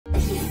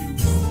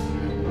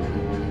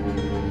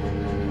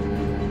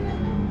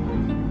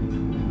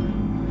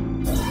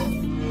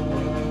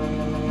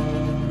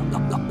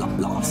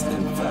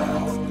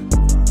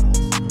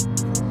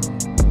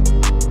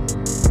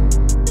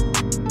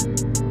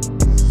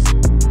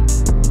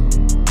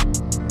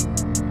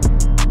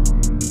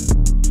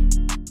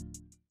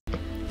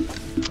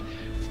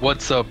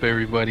What's up,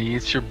 everybody?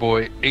 It's your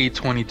boy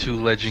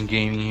A22 Legend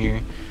Gaming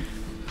here,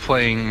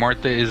 playing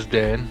Martha is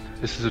Dead.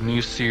 This is a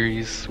new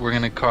series. We're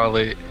gonna call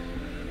it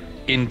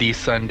Indie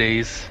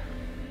Sundays,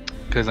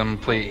 because I'm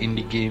gonna play an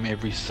indie game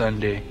every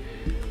Sunday.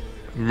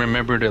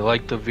 Remember to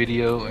like the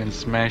video and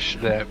smash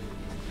that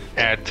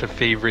add to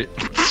favorite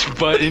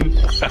button.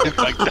 I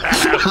like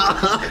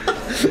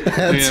that.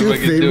 Add to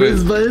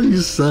favorites button? You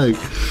suck.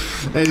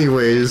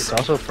 Anyways. It's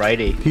also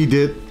Friday. He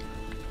did.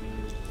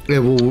 Yeah,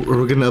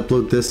 we're gonna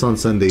upload this on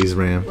Sundays,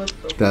 Ram.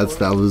 That's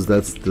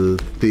the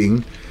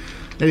thing.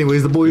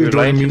 Anyways, the boy You're is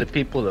joining lying me. to the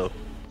people though.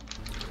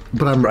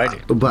 But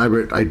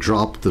I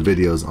dropped the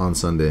videos on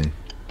Sunday.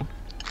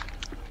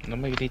 No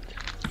me grite.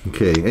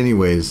 Okay.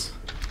 Anyways,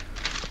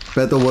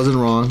 Beto wasn't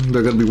wrong.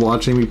 They're gonna be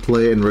watching me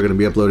play, and we're gonna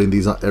be uploading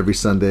these every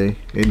Sunday.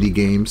 Indie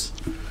games.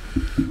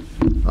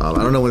 I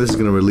don't know when this is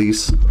gonna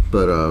release,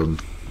 but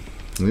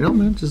you know,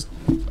 man, just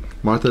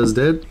Martha is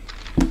Dead.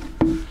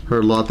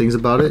 Heard a lot of things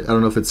about it. I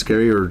don't know if it's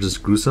scary or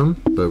just gruesome,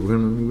 but we're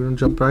gonna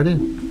jump right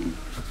in.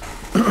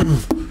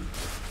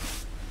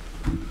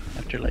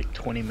 After like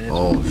 20 minutes.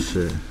 Oh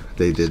shit,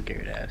 they did.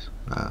 Scared ass.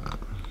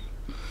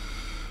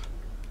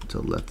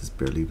 To the left is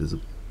barely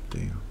visible.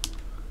 Damn.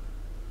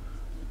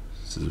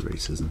 This is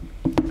racism.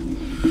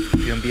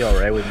 You gonna be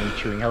alright with me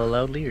chewing hella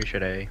loudly, or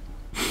should I?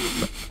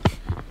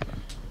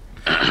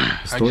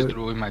 I just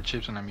threw away my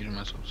chips and I muted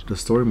myself. So. The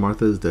story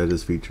Martha is Dead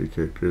is featured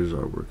characters,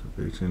 artwork,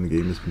 fiction in the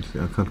game is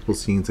between uncomfortable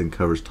scenes and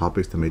covers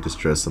topics that may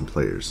distress some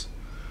players.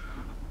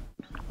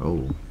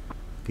 Oh.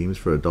 Games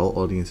for adult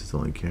audiences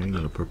only carrying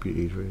an appropriate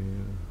age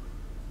rating.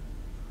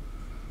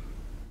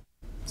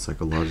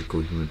 Psychological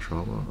human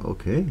trauma.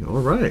 Okay,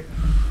 alright.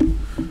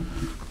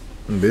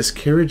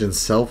 Miscarriage and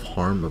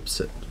self-harm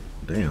upset.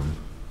 Damn.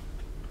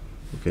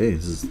 Okay,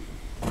 this is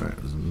alright,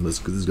 let's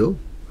go.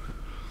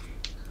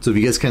 So if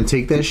you guys can't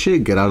take that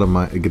shit, get out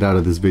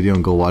of this video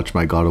and go watch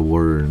my God of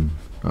War and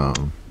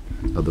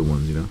other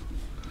ones, you know.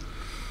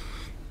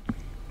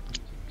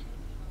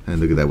 And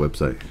look at that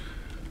website.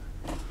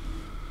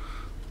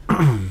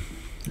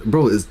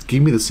 Bro, it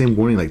gave me the same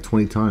warning like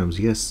 20 times.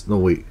 Yes. No,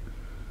 wait.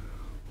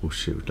 Oh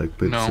shit.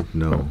 Like,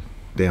 no.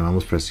 Damn, I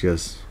almost pressed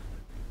yes.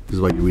 This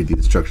is why you read the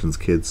instructions,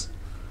 kids.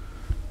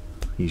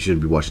 You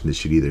shouldn't be watching this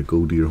shit either.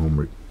 Go do your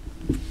homework.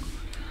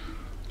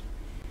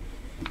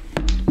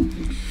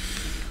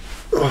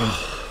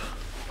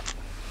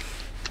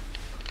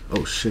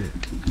 Oh shit.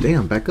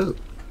 Damn, back up.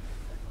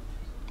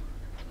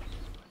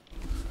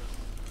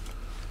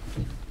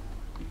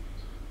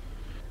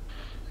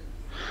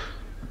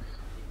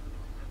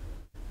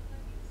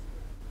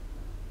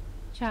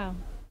 Ciao.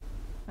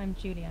 I'm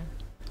Julia.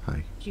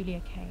 Hi.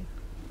 Julia Kay.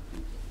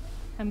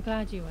 I'm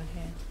glad you are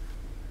here.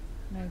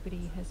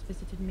 Nobody has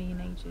visited me in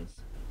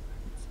ages.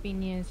 It's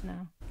been years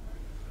now.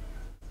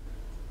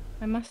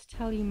 I must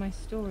tell you my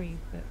story,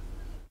 but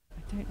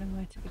I don't know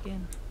where to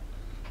begin.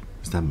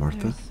 Is that Martha?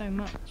 There is so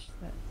much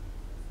that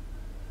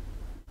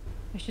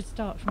I should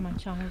start from my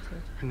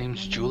childhood. Her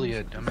name's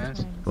Julia,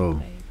 dumbass.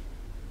 Oh.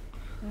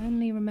 I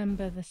only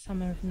remember the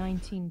summer of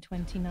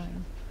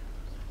 1929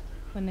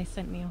 when they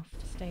sent me off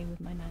to stay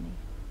with my nanny.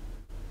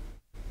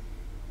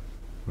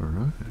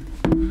 Alright.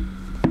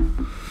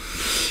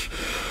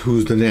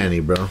 Who's the nanny,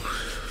 bro?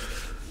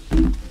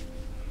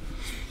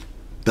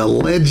 The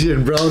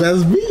legend, bro.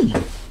 That's me.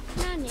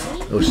 Nanny?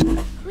 Oh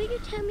shit. Will you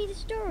tell me the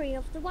story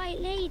of the White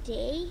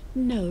Lady?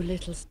 No,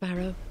 little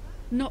sparrow.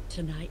 Not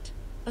tonight.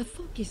 A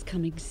fog is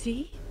coming,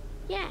 see?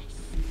 Yes.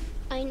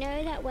 I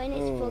know that when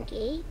it's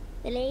foggy,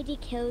 the lady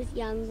kills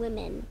young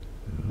women.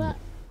 But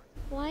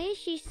why is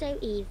she so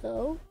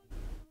evil?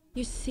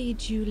 You see,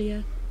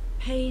 Julia,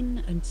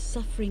 pain and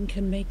suffering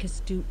can make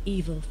us do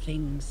evil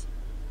things,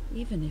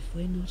 even if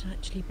we're not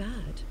actually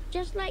bad.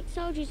 Just like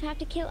soldiers have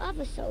to kill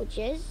other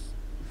soldiers.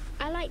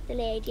 I like the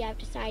lady, I've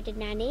decided,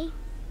 Nanny.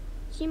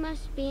 She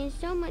must be in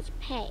so much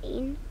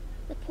pain.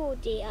 The poor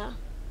dear.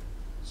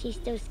 She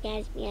still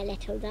scares me a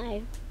little,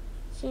 though.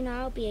 Soon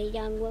I'll be a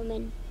young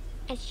woman,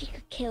 and she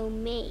could kill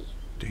me.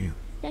 Damn.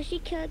 Does she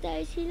kill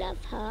those who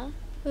love her?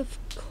 Of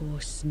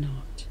course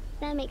not.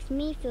 That makes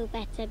me feel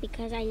better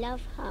because I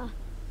love her.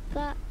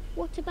 But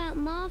what about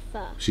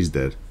Martha? She's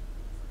dead.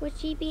 Would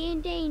she be in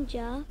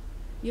danger?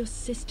 Your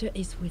sister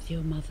is with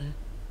your mother,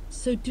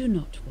 so do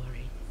not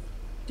worry.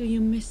 Do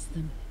you miss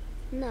them?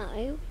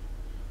 No.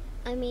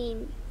 I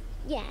mean,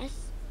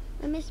 yes,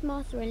 I miss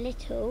Martha a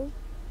little,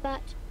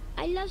 but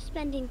I love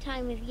spending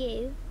time with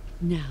you.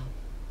 Now,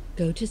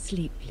 go to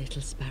sleep,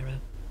 little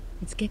sparrow.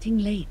 It's getting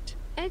late.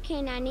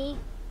 Okay, Nanny.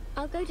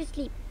 I'll go to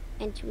sleep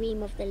and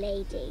dream of the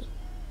lady.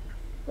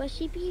 Was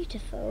she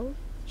beautiful?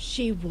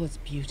 She was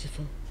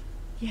beautiful.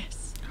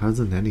 Yes. How does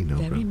the nanny know,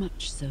 Very bro?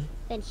 much so.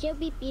 Then she'll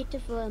be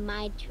beautiful in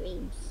my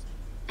dreams.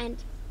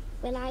 And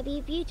will I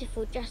be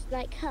beautiful just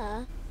like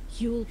her?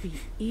 You'll be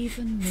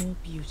even more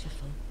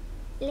beautiful.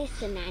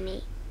 Listen,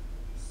 Nanny.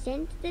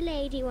 Since the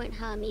lady won't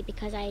harm me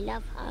because I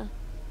love her,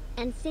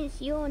 and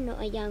since you're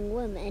not a young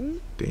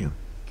woman... Damn.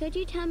 Could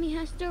you tell me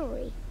her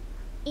story?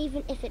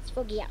 Even if it's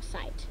foggy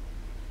outside.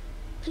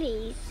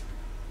 Please.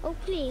 Oh,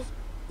 please.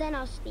 Then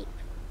I'll sleep.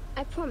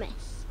 I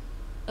promise.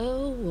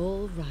 Oh,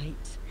 all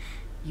right.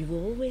 You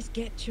always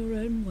get your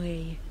own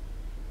way.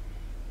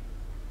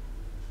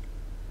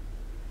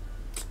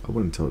 I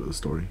wouldn't tell the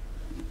story.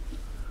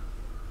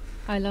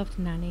 I loved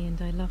Nanny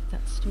and I loved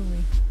that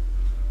story.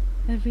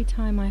 Every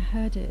time I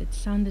heard it, it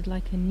sounded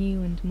like a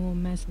new and more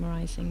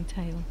mesmerizing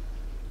tale.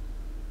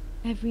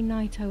 Every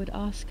night I would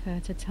ask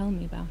her to tell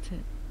me about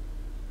it,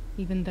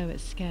 even though it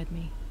scared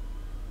me.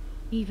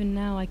 Even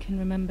now I can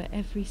remember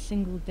every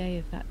single day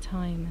of that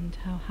time and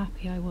how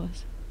happy I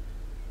was.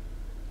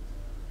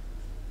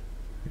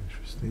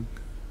 Interesting.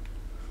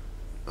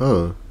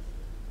 Oh.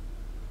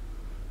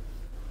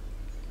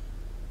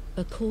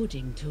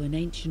 According to an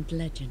ancient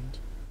legend,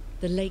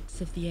 the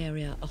lakes of the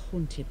area are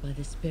haunted by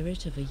the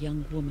spirit of a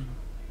young woman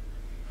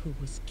who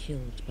was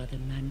killed by the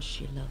man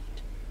she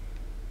loved.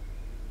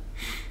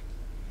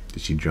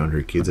 Did she drown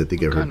her kids? I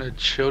think What I heard. kind of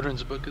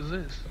children's book is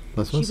this?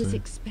 That's She what I'm was saying.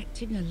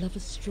 expecting a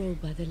lover's stroll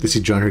by the lake. Did she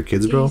drown her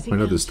kids, bro? gazing I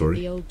know out this at story.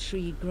 the old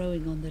tree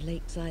growing on the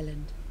lake's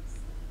island.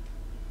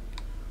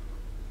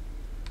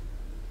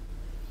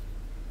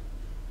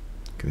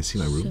 Can I see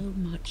my room? So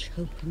much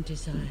hope and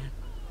desire,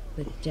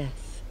 but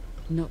death,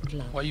 not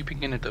love, Why you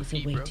picking at the was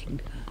feet, bro? awaiting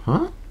her.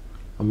 Huh?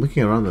 I'm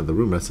looking around at the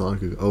room. That's all I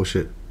could. Oh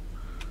shit.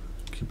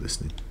 Keep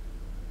listening.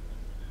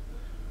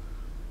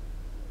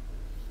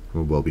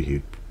 I'm a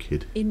well-behaved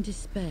kid. In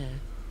despair,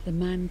 the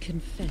man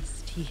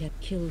confessed he had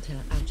killed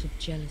her out of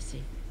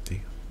jealousy.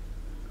 Damn.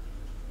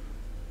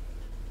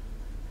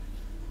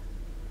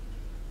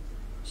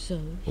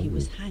 So he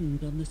was Ooh.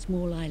 hanged on the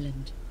small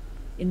island,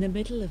 in the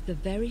middle of the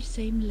very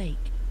same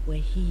lake where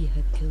he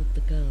had killed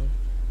the girl.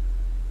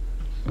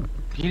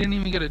 He didn't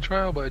even get a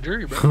trial by a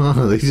jury, bro.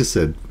 They just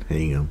said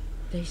hang him.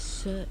 They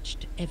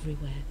searched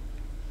everywhere,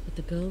 but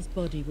the girl's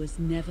body was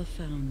never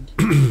found.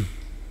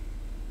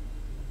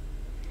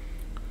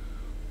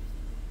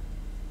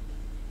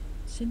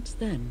 Since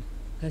then,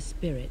 her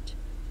spirit,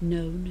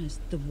 known as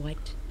the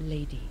White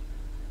Lady,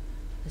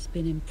 has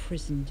been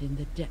imprisoned in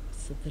the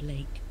depths of the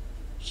lake.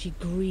 She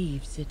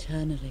grieves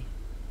eternally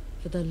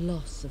for the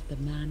loss of the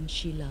man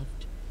she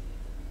loved.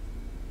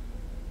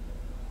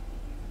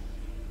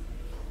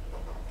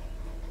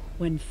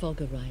 When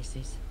fog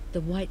arises,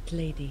 the White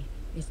Lady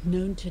is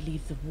known to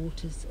leave the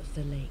waters of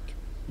the lake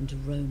and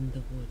roam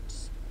the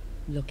woods,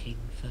 looking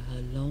for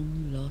her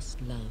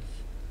long-lost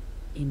love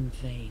in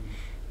vain.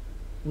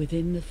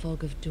 Within the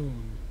fog of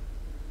dawn,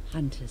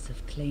 hunters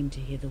have claimed to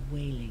hear the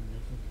wailing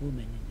of a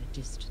woman in the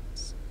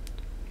distance.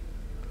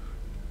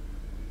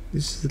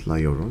 This is La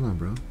Llorona,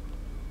 bro.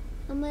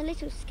 I'm a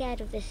little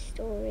scared of this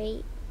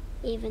story,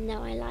 even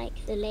though I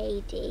like the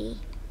lady.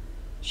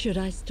 Should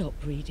I stop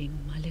reading,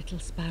 my little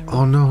sparrow?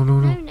 Oh no, no,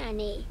 No, no.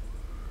 Nanny.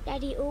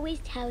 Daddy always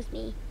tells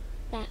me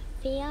that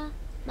fear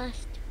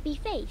must be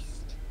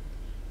faced.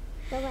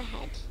 Go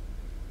ahead.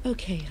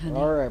 Okay, honey.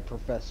 Alright,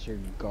 Professor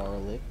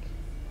Garlic.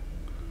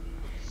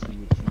 See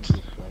what you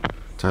look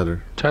like.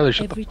 Tyler. Tyler,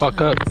 shut Every the fuck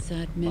time up. the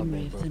sad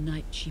memory bro. of the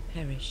night she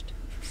perished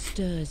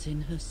stirs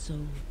in her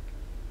soul,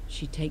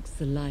 she takes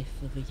the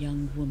life of a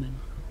young woman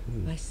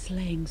by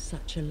slaying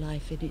such a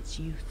life in its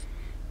youth.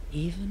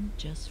 Even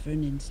just for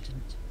an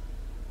instant,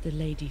 the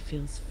lady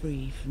feels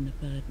free from the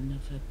burden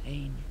of her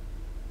pain.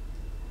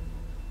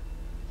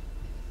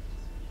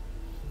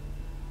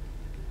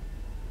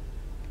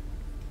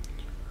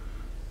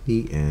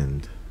 The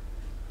end.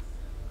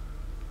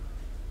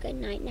 Good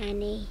night,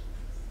 Nanny.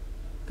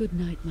 Good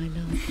night, my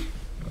love.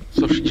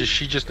 So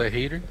she just a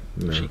hater?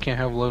 No. She can't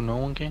have love, no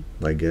one can?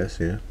 I guess,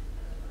 yeah.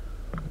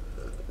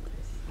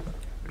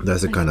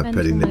 That's the I kind of spent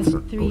pettiness.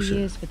 almost 3 Oh shit.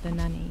 years with the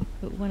nanny,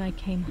 but when I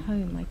came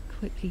home, I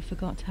quickly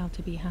forgot how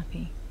to be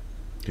happy.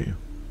 Damn.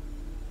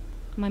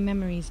 My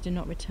memories do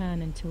not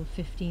return until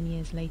 15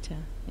 years later,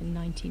 in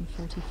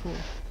 1944,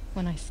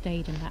 when I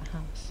stayed in that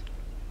house.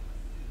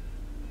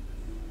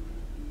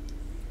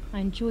 I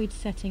enjoyed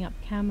setting up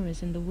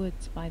cameras in the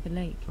woods by the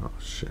lake. Oh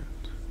shit.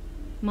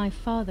 My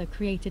father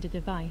created a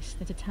device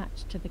that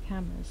attached to the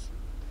cameras.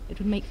 It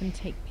would make them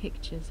take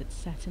pictures at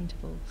set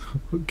intervals.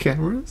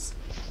 Cameras?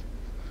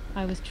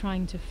 I was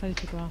trying to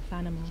photograph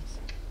animals,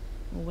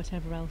 or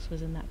whatever else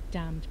was in that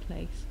damned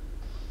place.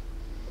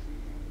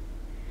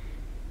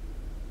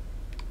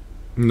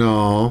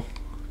 No.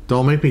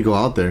 Don't make me go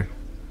out there.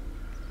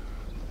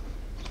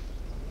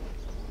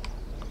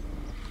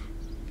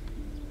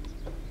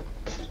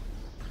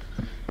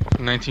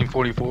 In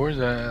 1944, is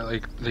that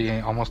like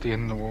almost the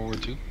end of World War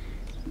II?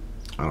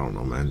 I don't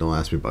know, man. Don't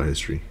ask me about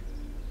history.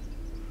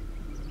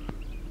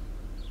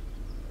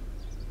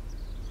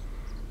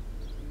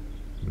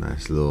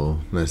 Nice little.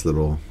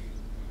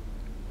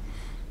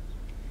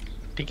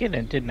 I think it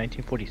ended in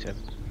 1947.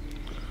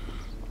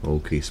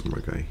 Okay,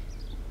 smart guy.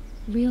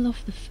 Reel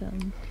off the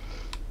film.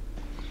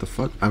 What the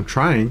fuck? I'm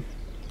trying.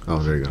 Oh,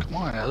 there you go. Come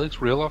on,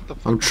 Alex, reel off the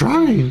I'm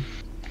trying.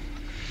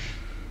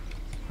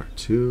 Part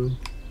 2.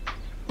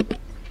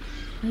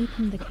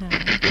 Open the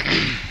camera.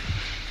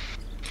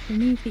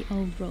 Remove the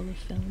old roll of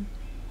film.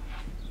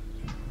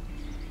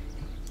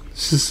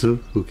 This is so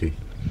okay.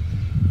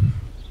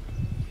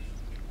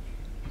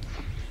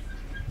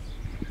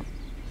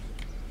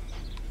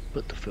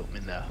 Put the film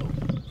in that hole.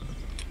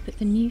 put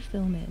the new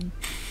film in.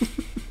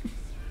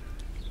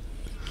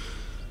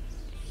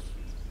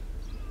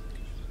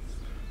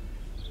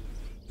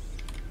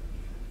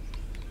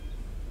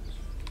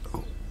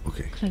 Oh,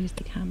 okay. Close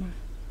the camera.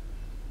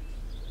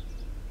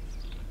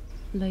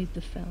 Load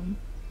the film.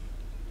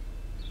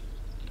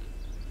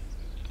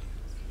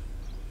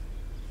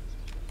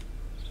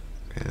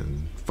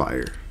 And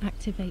fire.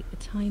 Activate the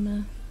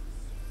timer.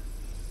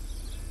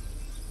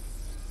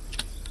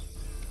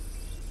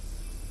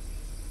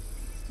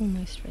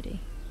 Almost ready.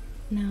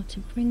 Now to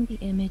bring the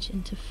image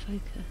into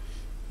focus.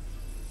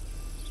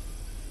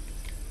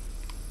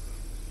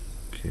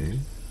 Okay.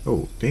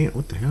 Oh, damn,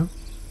 what the hell?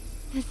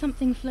 There's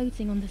something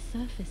floating on the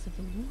surface of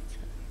the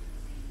water.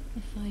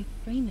 If I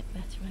frame it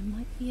better, I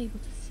might be able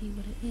to see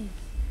what it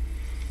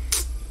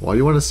is. What do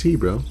you want to see,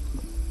 bro?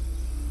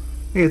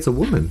 Hey, it's a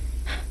woman.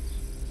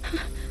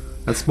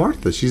 That's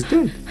Martha. She's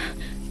dead.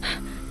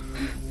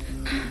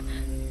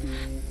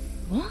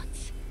 What?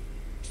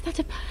 Is that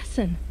a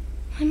person?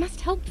 I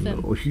must help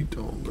them. No, you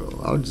don't, bro.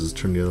 I'll just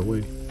turn the other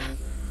way.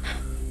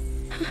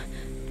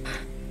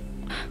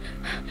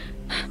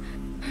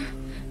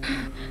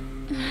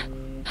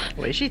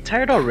 Wait, is she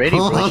tired already,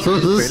 bro?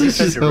 Oh,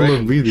 she's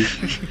hella breathing.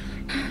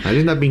 I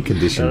think not being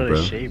conditioned,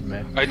 bro. Shape,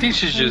 man. I think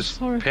she's I was just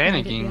horrified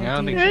at the panicking. I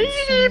don't idea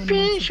think that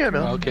someone wanted Shut to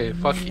up. Okay,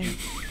 murder fuck me. you.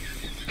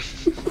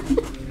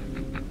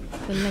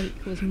 The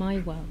lake was my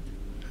world,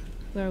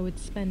 where I would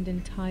spend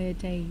entire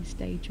days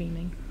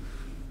daydreaming.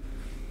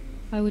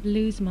 I would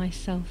lose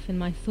myself in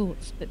my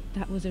thoughts, but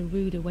that was a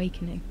rude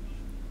awakening.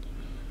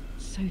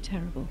 So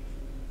terrible.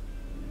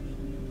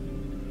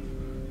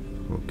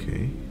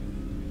 Okay.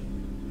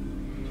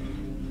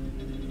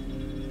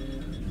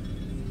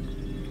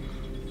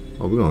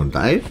 Oh, we're gonna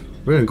dive?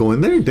 We're gonna go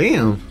in there?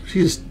 Damn. She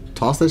just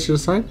tossed that shit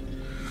aside?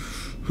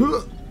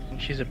 Huh.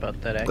 She's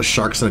about that The action.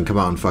 shark's gonna come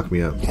out and fuck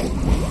me up.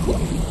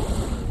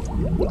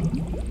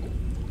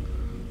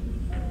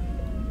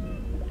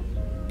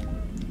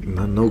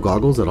 No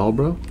goggles at all,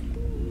 bro?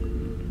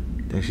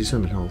 Damn, she's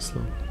swimming hell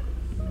slow.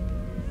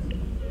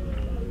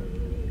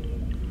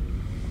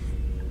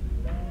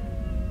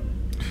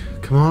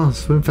 Come on,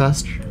 swim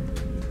faster.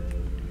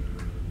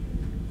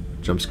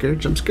 Jump scare,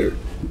 jump scare.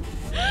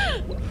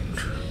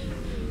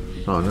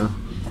 Oh no.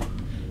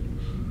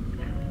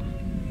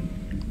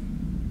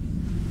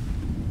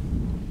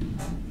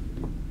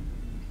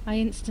 I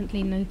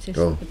instantly noticed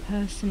Oh. that the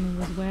person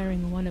was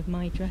wearing one of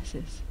my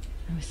dresses.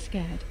 I was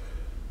scared.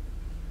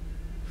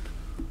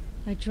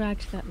 I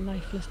dragged that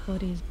lifeless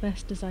body as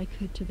best as I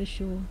could to the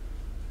shore,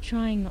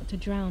 trying not to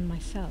drown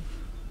myself.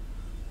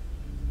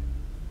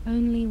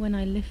 Only when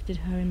I lifted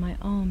her in my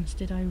arms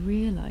did I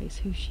realize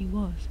who she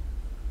was.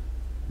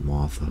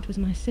 Martha. It was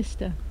my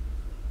sister,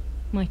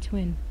 my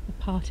twin, a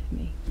part of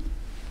me,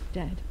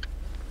 dead.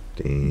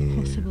 Damn.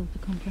 Impossible to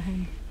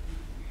comprehend.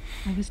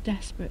 I was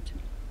desperate.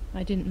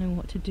 I didn't know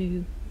what to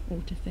do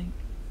or to think.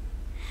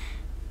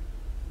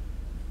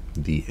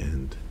 The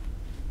end.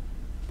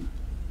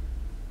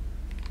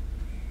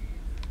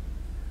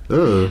 I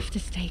Oh. have to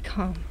stay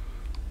calm.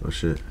 Oh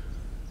shit.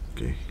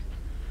 Okay.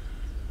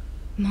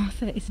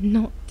 Martha is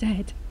not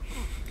dead.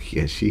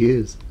 Yes, she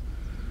is.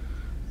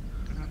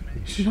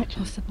 It's not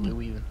possible.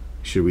 Blue even. You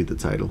should read the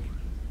title.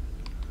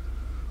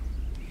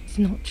 It's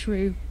not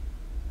true.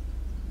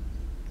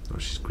 Oh,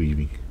 she's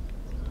grieving.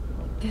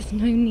 There's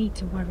no need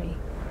to worry.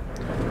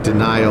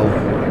 Denial.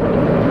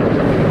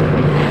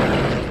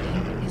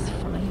 Everything is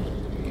fine.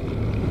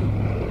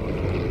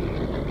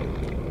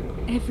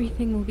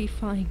 Everything will be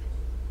fine.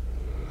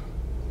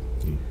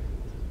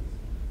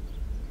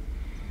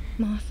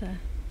 Martha,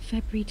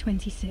 February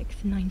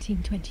 26th,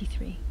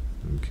 1923.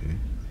 Okay.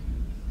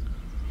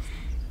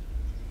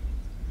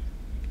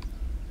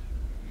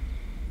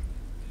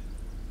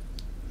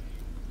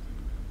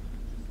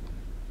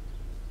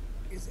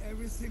 Is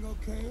everything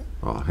okay?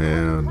 Oh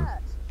hell no.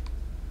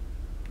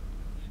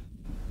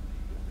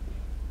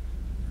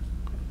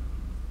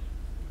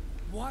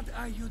 What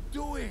are you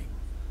doing?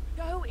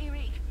 Go,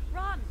 Eric,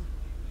 run!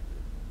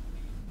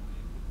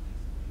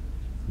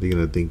 They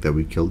gonna think that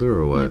we killed her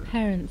or My what?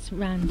 parents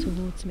ran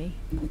towards me.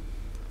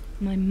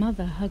 My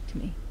mother hugged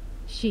me.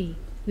 She,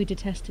 who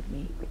detested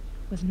me,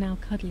 was now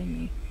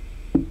cuddling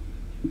me.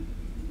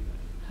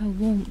 Her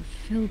warmth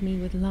filled me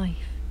with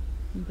life,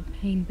 and the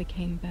pain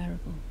became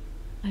bearable.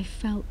 I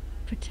felt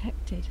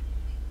protected.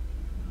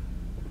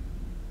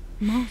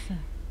 Martha,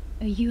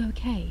 are you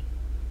okay?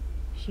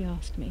 She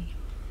asked me,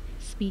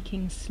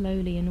 speaking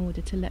slowly in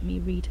order to let me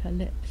read her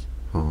lips.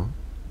 Huh?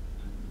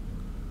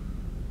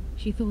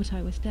 She thought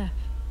I was deaf.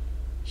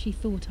 She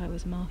thought I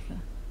was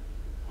Martha.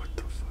 What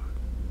the fuck?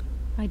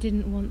 I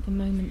didn't want the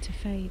moment to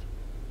fade,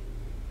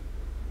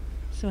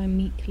 so I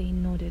meekly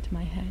nodded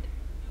my head.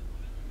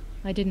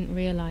 I didn't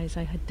realize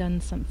I had done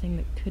something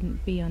that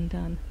couldn't be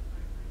undone.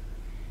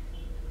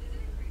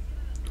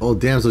 Oh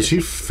damn, so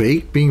she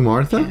fake being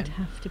Martha? I'd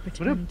have to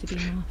pretend to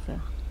be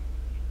Martha.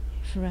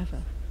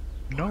 Forever.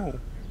 No.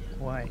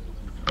 Why?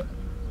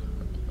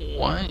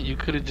 What? You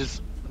could have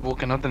just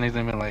woken up the next day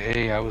and been like,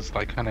 hey, I was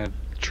like kind of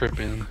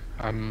tripping.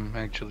 I'm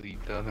actually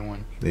the other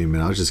one. Hey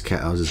man, I was just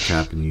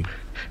capping you.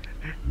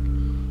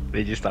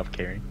 They just stopped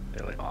caring.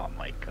 They're like, oh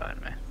my god,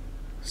 man.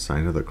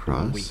 Sign of the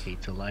cross? We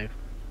hate to life.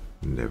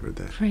 Never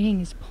that. Praying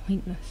is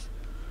pointless.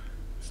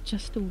 It's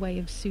just a way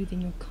of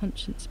soothing your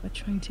conscience by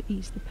trying to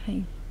ease the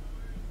pain.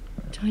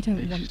 But I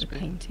don't want the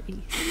pain to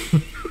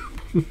ease.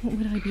 What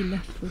would I be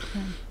left with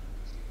then?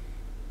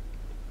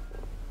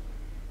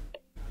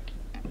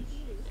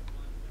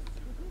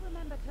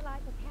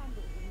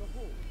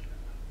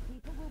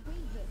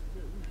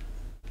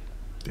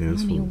 Yeah,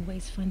 Mommy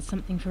always finds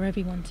something for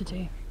everyone to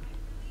do.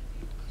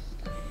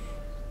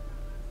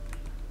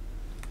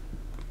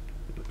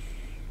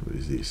 What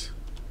is this?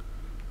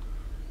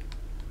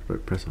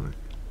 Right, press on it.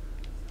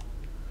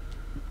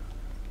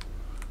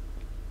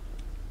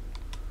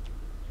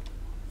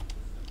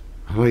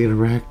 How do I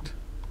interact?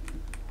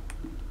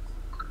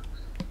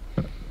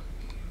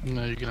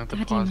 No, you're gonna have to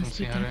Daddy pause and must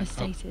see be how to.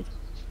 devastated.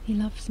 He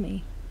loves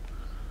me.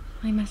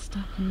 I messed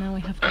up and now I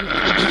have to look for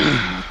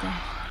my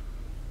death.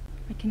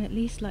 I can at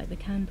least light the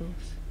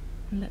candles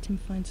and let him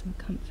find some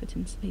comfort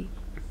in sleep.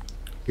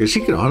 Yeah,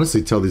 she can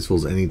honestly tell these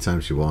fools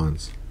anytime she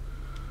wants.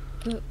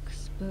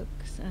 Books,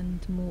 books,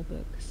 and more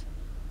books.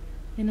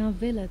 In our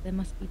villa there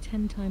must be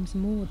 10 times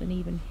more than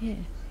even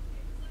here.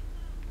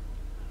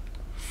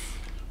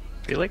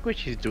 I feel like what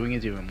she's doing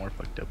is even more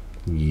fucked up.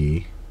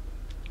 Yeah.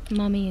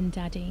 Mummy and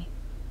Daddy.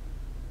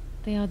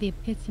 They are the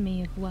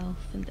epitome of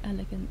wealth and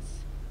elegance.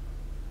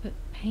 But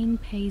pain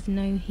pays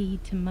no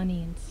heed to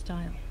money and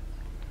style.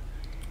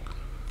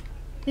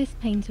 This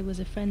painter was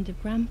a friend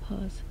of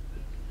Grandpa's.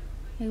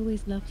 I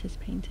always loved his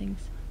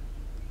paintings.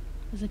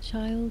 As a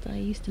child, I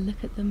used to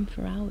look at them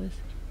for hours.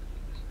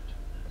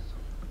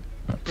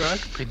 Bro, I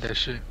could paint that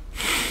shit.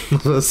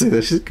 Let's say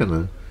that she's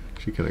kinda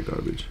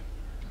garbage.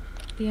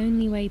 The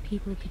only way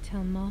people could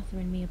tell Martha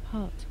and me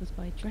apart was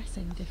by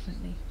dressing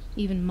differently.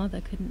 Even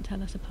Mother couldn't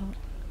tell us apart.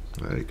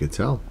 I could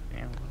tell.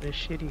 Damn, what a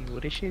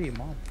shitty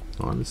mom.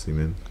 Honestly,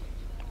 man.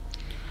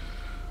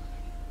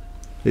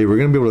 Hey, we're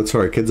gonna be able to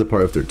tell our kids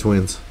apart if they're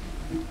twins.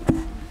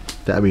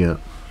 Dab me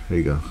up. There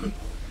you go.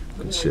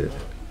 Good shit.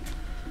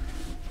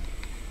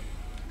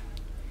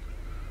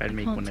 I'd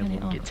make Can't one of turn it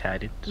them off. get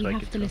tatted so We I have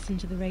could to tell. listen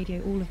to the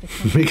radio all of the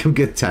time. Make them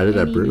get tatted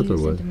at Any birth or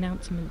news what? and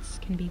announcements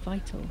can be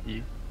vital.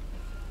 Yeah.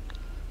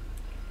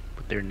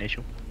 Put their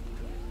initial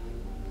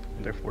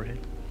on their forehead.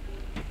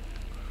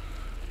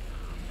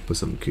 Put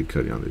some Kid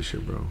Cudi on this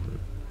shit, bro.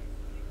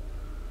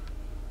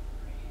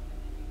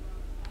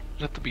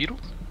 Is that the Beatles?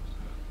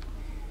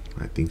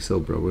 I think so,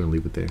 bro. We're gonna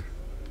leave it there.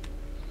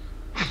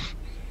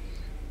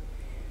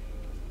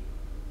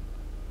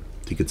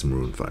 I think it's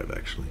Maroon 5,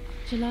 actually.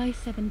 July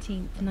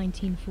 17th,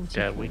 1944.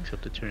 Dad wakes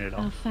up to turn it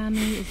Our off.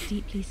 family is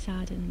deeply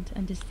saddened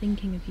and is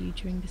thinking of you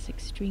during this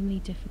extremely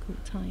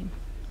difficult time.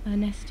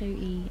 Ernesto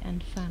E.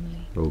 and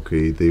family.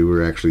 Okay, they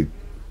were actually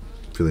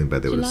feeling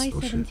bad. They would July have.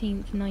 Oh shit.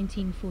 17th, They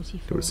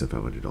 1944. would have sent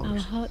Our $500.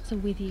 hearts are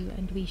with you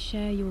and we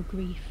share your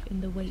grief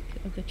in the wake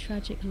of the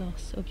tragic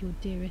loss of your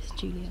dearest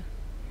Julia.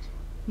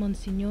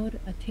 Monsignor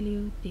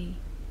Attilio D.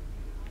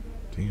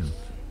 Damn.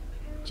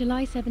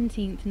 July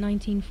 17th,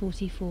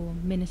 1944,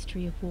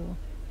 Ministry of War.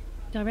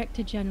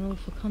 Director General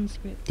for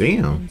Conscript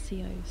Damn. and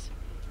NCOs.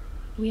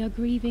 We are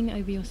grieving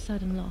over your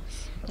sudden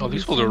loss. Oh, We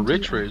these fools are send you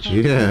rich, our rich.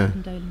 heartfelt Yeah.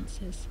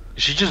 Condolences.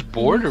 Is she just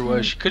bored or what?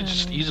 Lieutenant She could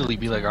just Colonel easily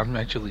be like, Patel. I'm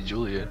actually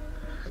Julia.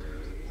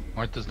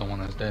 Martha's the one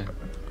that's dead.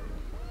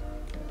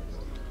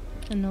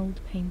 An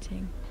old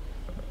painting.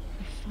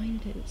 I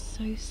find it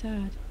so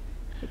sad.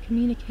 It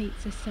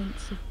communicates a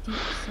sense of deep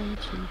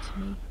solitude to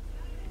me.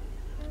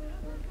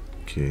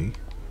 Okay.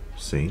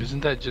 Saint. Isn't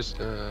that just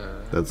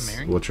That's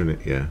Mary? what's her name?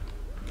 Yeah.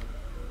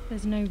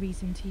 There's no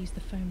reason to use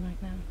the phone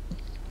right now.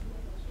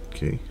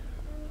 Okay.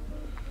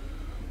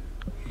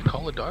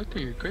 Call a doctor,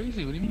 you're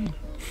crazy. What do you mean?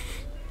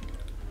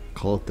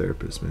 Call a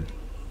therapist, man.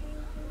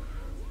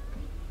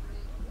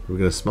 We're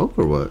gonna smoke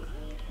or what?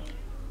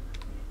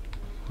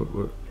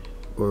 What?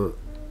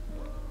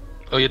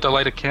 Oh, you have to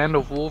light a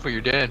candle, fool, for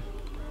your dad.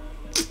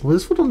 Well,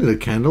 this one don't need a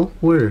candle.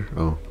 Where?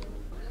 Oh.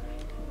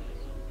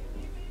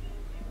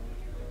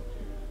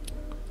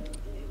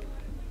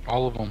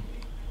 All of them.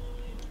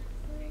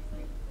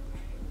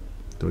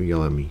 Don't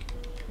yell at me.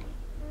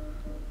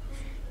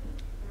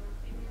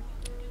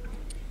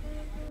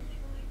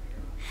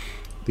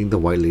 Think the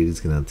white lady's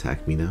gonna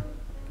attack me now?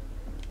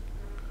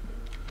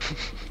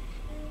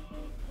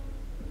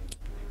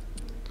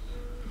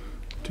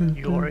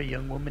 You are a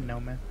young woman now,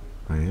 man.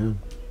 I am.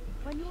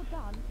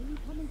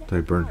 Did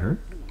I burn her?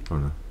 Oh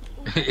no.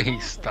 Hey,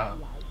 stop.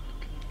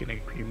 You gonna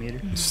cremate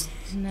her?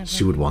 Never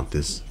She would want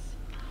this.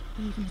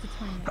 even at a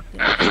time like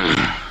this. I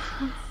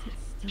can't sit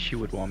still She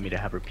would for want me to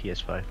have her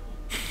PS5.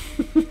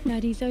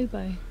 Daddy's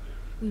oboe.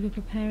 We were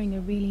preparing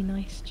a really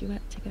nice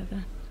duet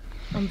together.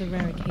 On the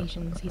rare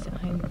occasions he's at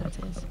home, that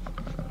is.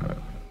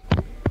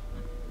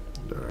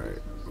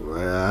 Alright.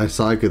 I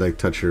saw I could like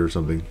touch her or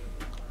something.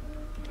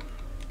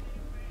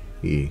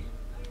 Yeah.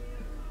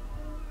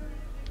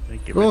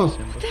 Like, give her Oh. the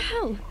symbol. What the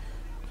hell?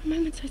 For a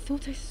moment I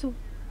thought I saw...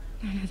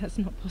 No, that's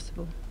not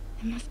possible.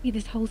 There must be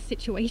this whole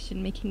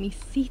situation making me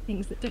see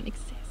things that don't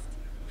exist.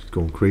 She's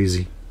going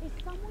crazy. Is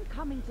someone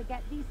coming to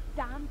get these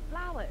damn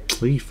flowers?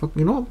 Please, fuck,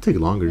 you know, I'll take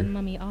longer. When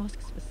Mummy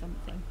asks for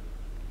something,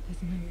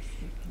 there's no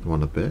escaping. You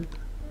want a bit?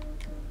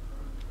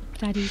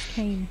 Daddy's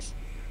canes.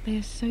 They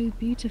are so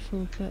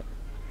beautiful, but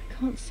I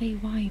can't say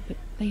why, but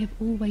they have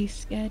always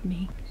scared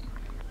me.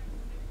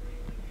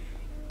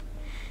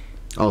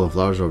 Oh, the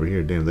flowers over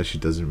here. Damn, that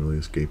shit doesn't really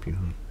escape you,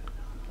 huh?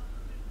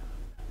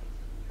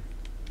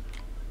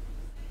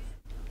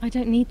 I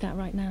don't need that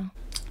right now.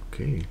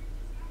 Okay.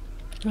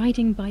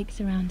 Riding bikes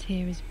around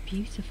here is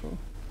beautiful.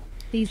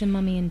 These are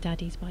Mummy and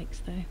Daddy's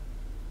bikes, though.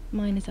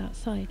 Mine is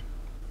outside.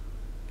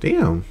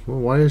 Damn. Well,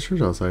 why is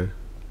yours outside?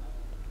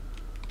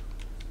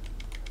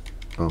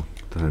 Oh,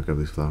 then I've got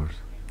these flowers.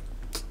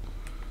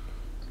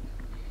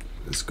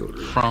 Let's go to...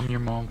 From your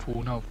mom,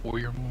 fool, not for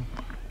your mom.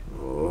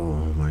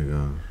 Oh my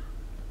god.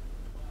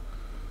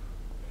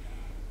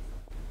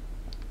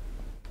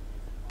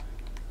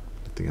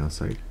 Nothing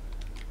outside.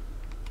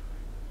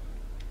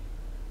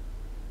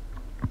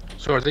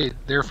 So are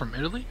they're from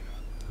Italy?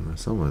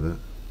 Something like that.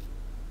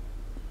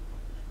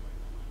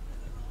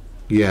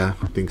 Yeah,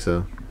 I think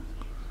so.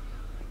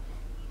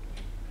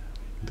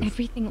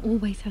 Everything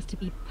always has to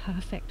be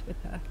perfect with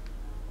her.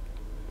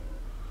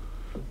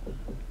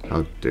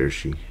 How dare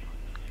she?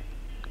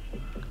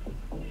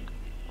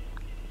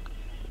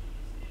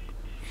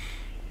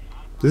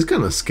 This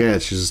kind of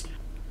sketch, just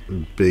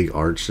big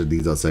arch that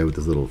leads outside with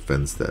this little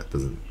fence that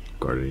doesn't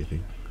guard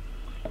anything.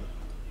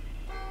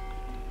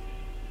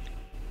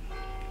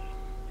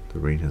 The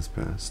rain has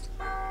passed.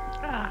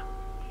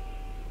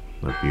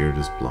 My beard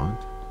is blonde.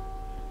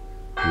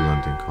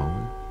 London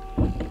calling.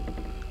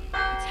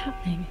 What's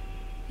happening?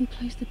 Who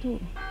closed the door?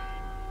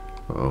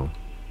 Uh-oh.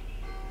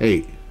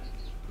 Hey.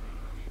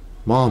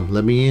 Mom,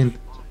 let me in.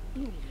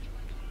 Edie,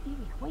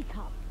 wake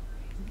up.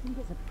 Do you think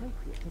it's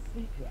appropriate to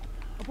sleep here?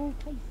 Of all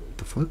places.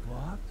 The fuck?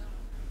 What?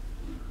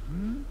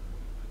 Hmm?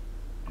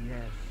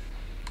 Yes.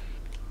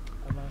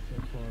 I must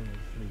have fallen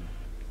asleep.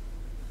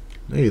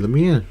 Hey, let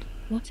me in.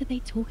 What are they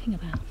talking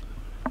about?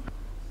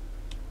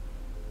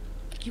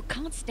 You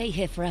can't stay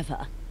here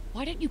forever.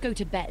 Why don't you go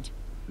to bed?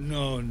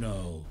 No,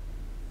 no.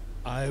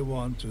 I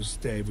want to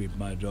stay with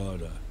my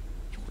daughter.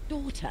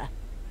 Your daughter?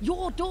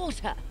 Your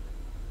daughter?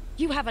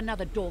 You have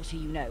another daughter,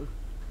 you know.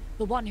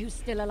 The one who's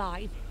still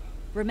alive.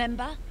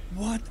 Remember?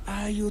 What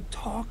are you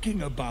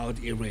talking about,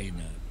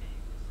 Irena?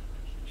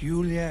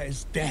 Julia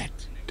is dead.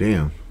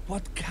 Damn.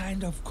 What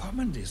kind of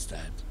comment is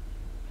that?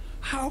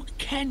 How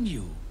can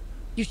you?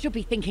 You should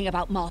be thinking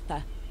about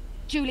Martha.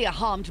 Julia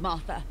harmed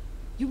Martha.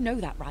 You know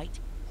that, right?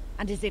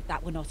 And as if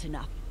that were not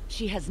enough,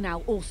 she has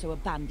now also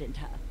abandoned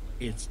her.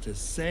 It's the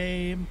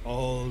same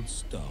old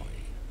story.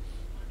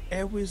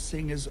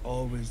 Everything is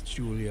always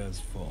Julia's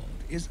fault,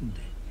 isn't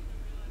it?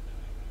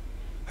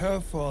 Her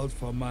fault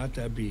for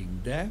Martha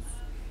being deaf,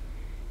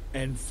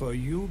 and for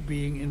you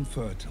being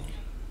infertile.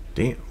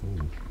 Damn.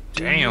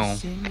 Do Damn. you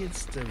think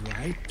it's the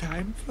right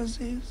time for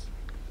this?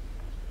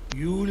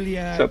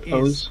 Julia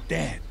Suppose. is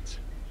dead,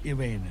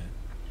 Irena.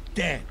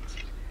 Dead.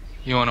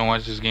 You want to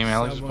watch this game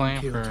Alex is Someone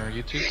playing killed for her.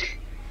 YouTube?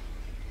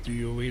 Do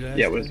you realize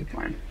Yeah, what is that? he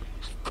playing?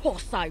 Of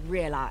course I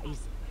realize.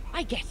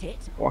 I get it.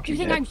 Do Walking you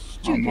think Dead. I'm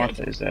Oh, stupid?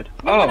 Martha is dead.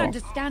 No one Oh,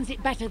 understands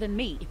it better than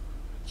me.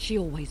 She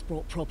always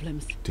brought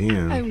problems.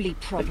 Damn. Only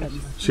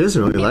problems. She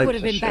doesn't really It like would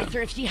have that been shit.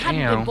 better if she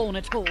hadn't Damn. been born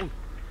at all.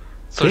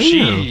 So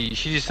Damn.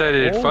 she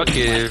decided, Oh fuck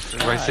it, my if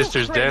my God.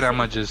 sister's dead,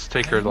 I'ma just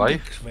take her I'm the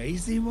life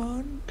crazy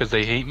one? because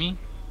they hate me.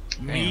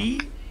 Me?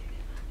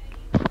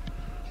 what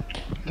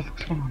the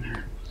fuck's going on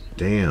here?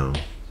 Damn.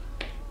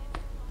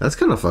 That's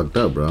kind of fucked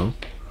up, bro.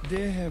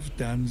 They have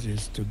done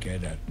this to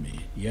get at me,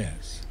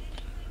 yes.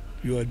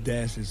 Your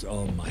death is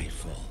all my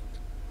fault.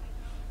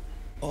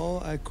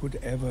 All I could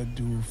ever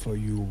do for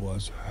you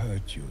was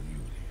hurt you,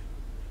 Julia.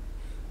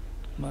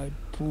 My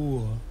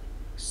poor,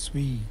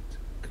 sweet,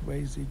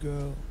 crazy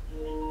girl.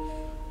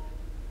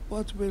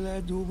 What will I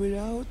do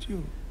without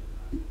you?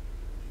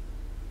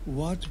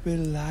 What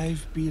will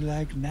life be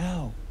like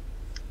now?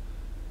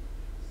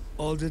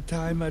 All the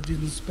time I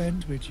didn't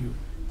spend with you.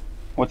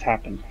 What's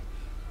happened?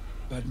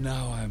 But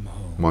now I'm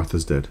home.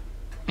 Martha's dead.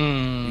 We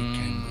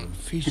can go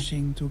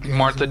fishing together.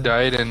 Martha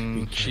died, We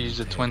and can she's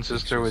a take twin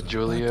sister with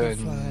pictures of Julia,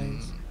 and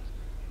butterflies.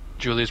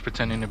 Julia's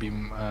pretending to be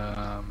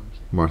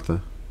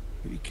Martha.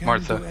 We can't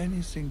Martha. do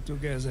anything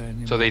together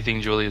anymore. so they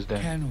think Julia's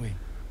dead. Can we?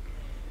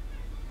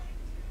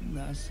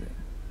 Nothing.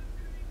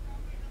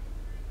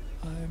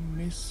 I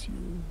miss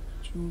you,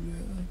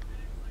 Julia.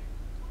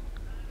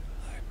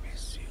 I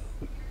miss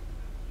you.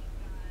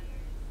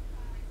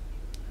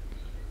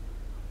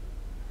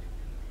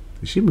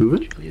 Is she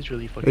moving? Julia's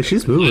really fucking. Hey,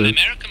 she's While moving.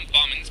 American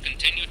bombings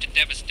continue to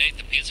devastate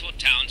the peaceful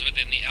towns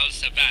within the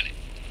Elsa Valley,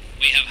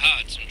 we have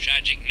heard some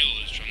tragic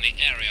news from the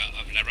area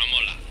of La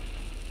Ramola.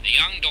 The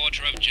young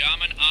daughter of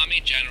German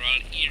Army General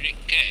Erich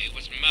Kay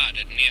was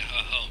murdered near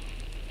her home.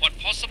 What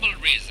possible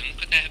reason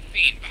could there have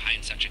been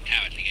behind such a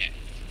cowardly act?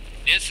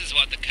 This is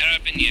what the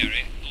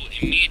Carabinieri, who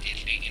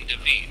immediately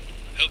intervened,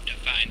 hope to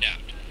find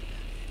out.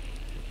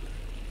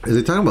 Is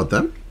he talking about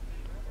them?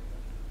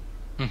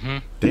 Mm-hmm.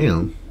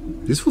 Damn.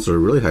 These fools are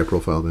really high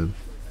profile then.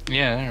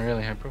 Yeah, they're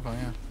really high profile,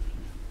 yeah.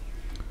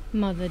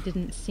 Mother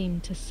didn't seem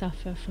to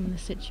suffer from the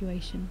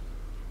situation.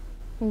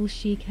 All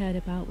she cared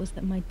about was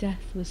that my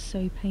death was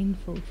so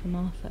painful for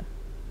Martha.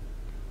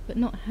 But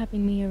not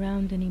having me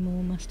around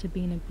anymore must have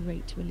been a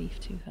great relief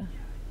to her.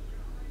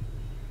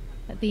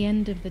 At the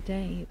end of the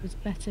day, it was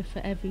better for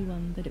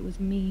everyone that it was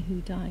me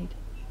who died.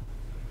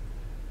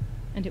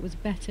 And it was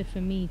better for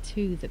me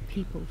too that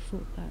people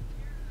thought that.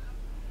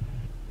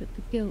 But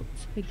the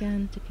guilt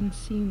began to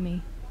consume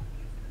me.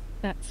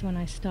 That's when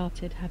I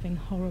started having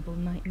horrible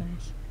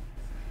nightmares.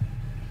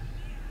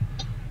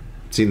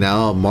 See,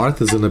 now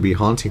Martha's gonna be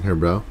haunting her,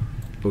 bro.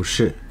 Oh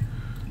shit.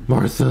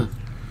 Martha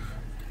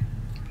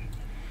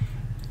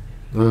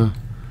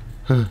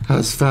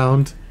has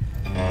found.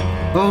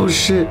 Oh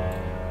shit.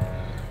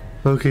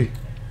 Okay.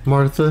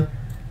 Martha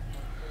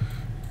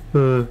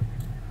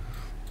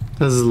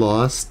has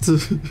lost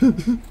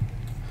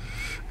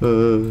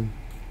her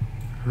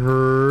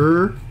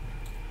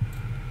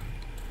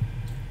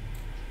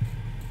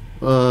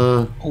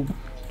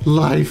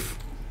life.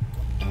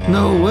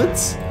 No,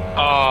 what?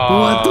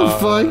 What the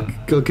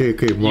fuck? Okay,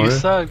 Martha. You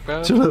suck,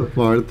 bro. Shut up,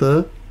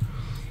 Martha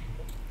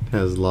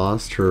has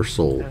lost her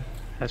soul.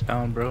 Has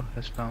found, bro.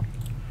 Has found.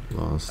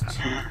 Lost.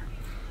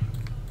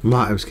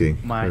 I'm just kidding.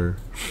 My her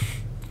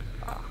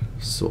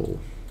soul.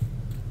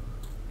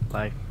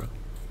 Life, bro.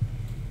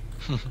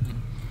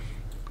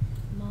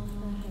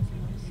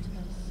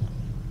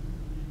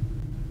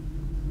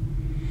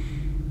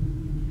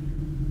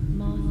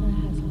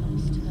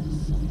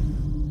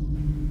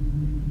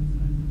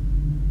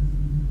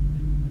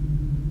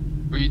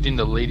 Or you think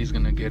the lady's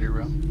gonna get her,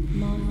 bro?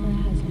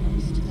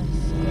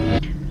 I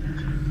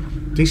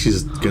think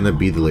she's gonna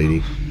be the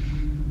lady.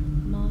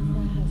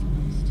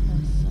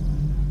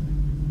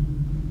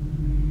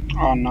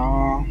 Oh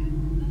no.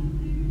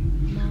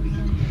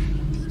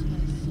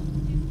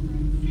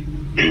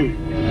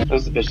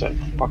 That's the bitch that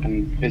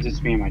fucking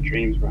visits me in my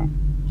dreams, bro.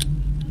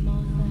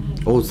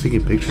 Oh, it's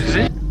taking pictures. Is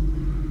it?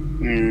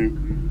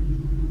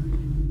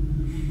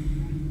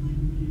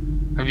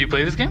 Have you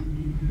played this game?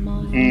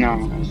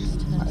 No.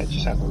 I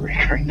just have a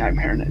recurring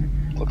nightmare and it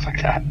looks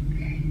like that.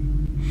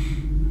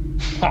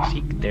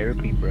 Seek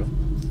therapy, bro.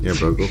 Yeah,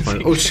 bro, go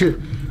find. Oh shit.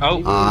 Oh.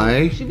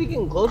 You should be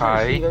getting closer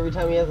to Steve every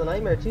time he has a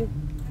nightmare too.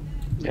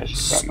 Yeah,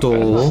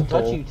 stole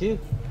Touch you too.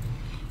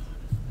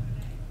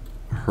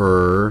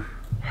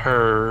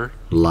 her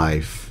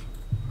life.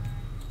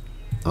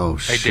 Oh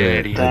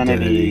shit.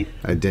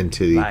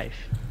 Identity.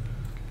 Life.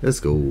 Let's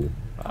go.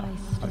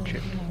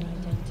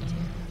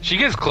 She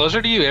gets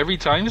closer to you every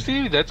time,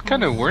 Steve? That's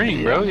kind of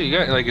worrying, bro. You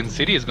got like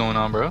Insidious going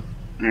on, bro.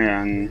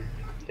 Yeah, and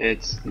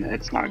it's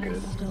not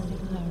good.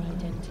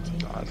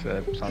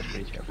 That sounds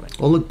pretty terrifying.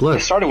 Oh, look, blood.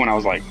 It started when I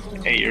was like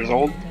 8 years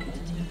old.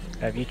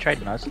 Have you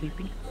tried not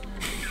sleeping?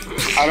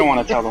 I don't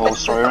want to tell the whole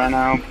story right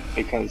now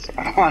because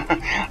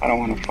I don't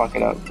want to fuck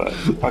it up, but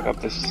fuck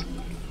up this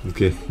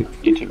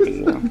YouTube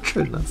video.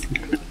 Try not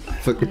to.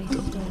 Fuck it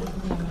up.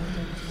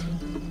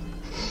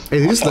 Hey,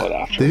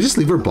 they just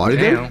leave her body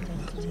there?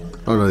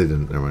 Oh no, they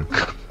didn't. Never mind.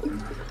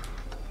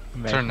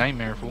 It's her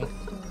nightmare, fool.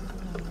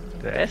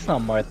 That's not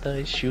Martha.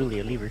 It's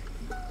Julia. Leave her.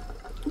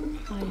 I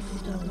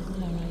stole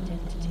her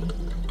identity.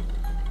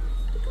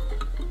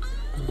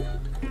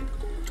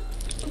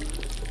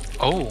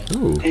 Oh.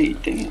 Ooh. Hey,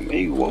 damn.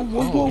 Hey, whoa.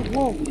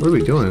 What are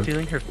we doing?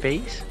 Stealing her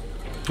face?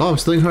 Oh, I'm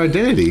stealing her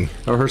identity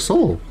or her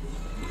soul.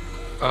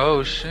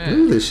 Oh shit.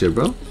 Look at this shit,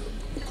 bro.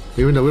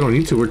 Even though we don't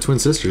need to, we're twin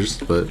sisters,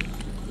 but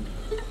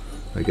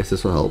I guess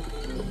this will help.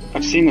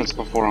 I've seen this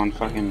before on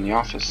fucking The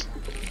Office.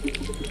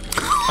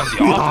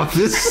 The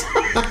Office?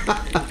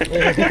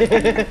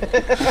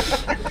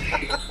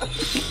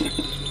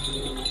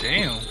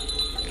 Damn.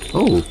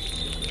 Oh.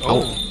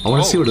 I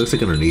want to see what it looks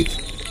like underneath.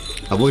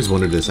 I've always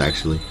wondered this,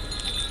 actually.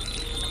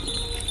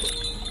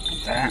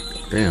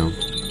 Damn.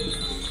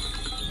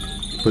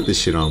 Put this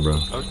shit on, bro.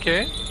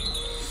 Okay.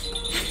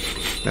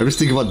 I'm just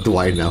thinking about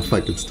Dwight now,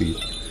 fucking Steve.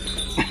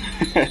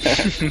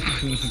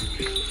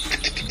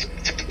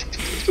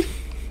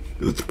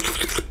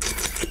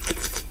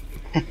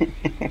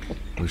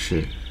 Oh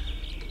shit.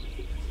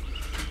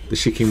 This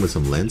shit came with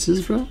some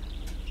lenses, bro?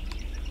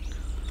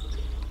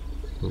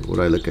 What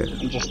would I look at?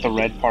 Just the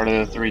red part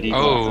of the 3D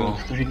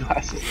glasses. 3D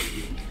glasses.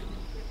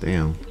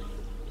 Damn.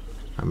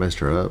 I messed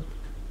her up.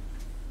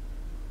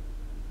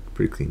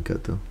 Pretty clean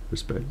cut though.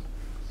 Respect.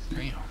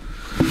 Damn.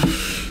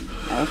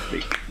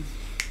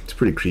 It's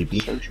pretty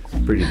creepy.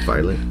 Pretty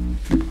violent.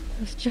 It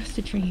was just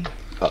a dream.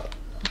 A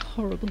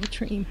horrible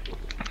dream.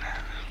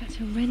 That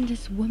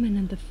horrendous woman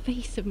and the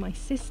face of my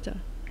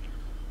sister.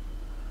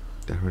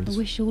 I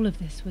wish all of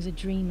this was a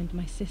dream and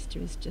my sister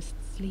is just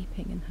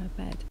sleeping in her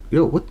bed.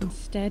 Yo, what the?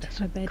 Instead,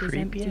 her bed is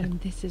empty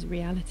and this is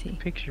reality.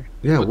 Picture.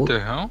 Yeah, what the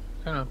hell?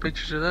 What kind of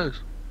pictures are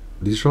those?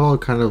 These are all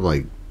kind of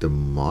like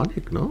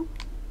demonic, no?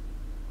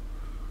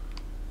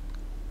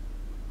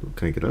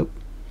 Can I get up?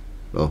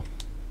 Oh.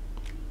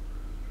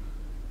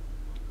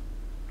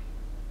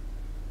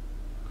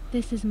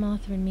 This is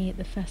Martha and me at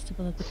the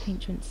festival of the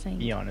Patron Saint.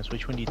 Be honest,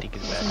 which one do you think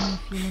is Only a better?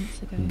 few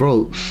months ago.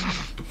 Bro.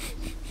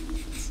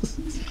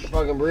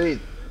 Fucking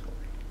breathe.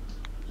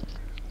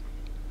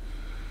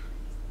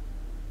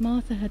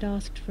 Martha had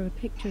asked for a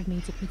picture of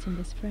me to put in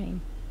this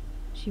frame.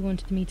 She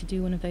wanted me to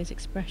do one of those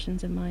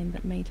expressions of mine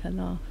that made her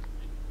laugh.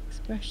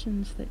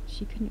 Expressions that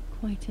she couldn't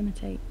quite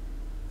imitate.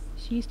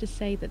 She used to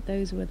say that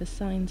those were the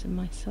signs of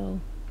my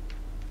soul.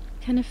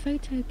 Can a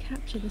photo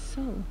capture the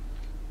soul?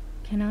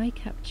 Can I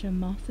capture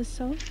Martha's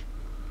soul?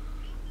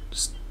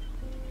 Just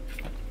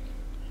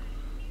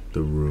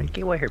the room. I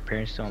get why her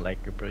parents don't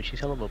like her, bro. She's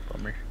hell of a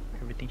bummer.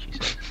 Everything she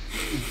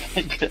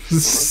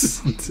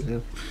says.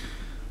 Damn.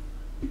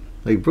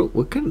 Like, bro,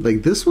 what kind of,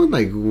 like, this one,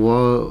 like,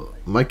 what,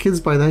 my kids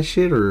buy that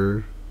shit,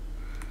 or,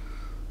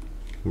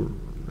 no,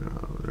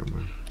 never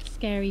mind.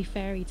 Scary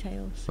fairy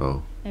tales.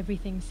 Oh.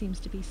 Everything seems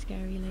to be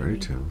scary lately. Fairy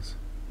tales.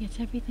 Yet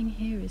everything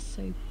here is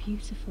so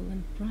beautiful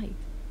and bright.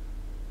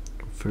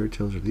 What fairy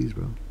tales are these,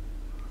 bro?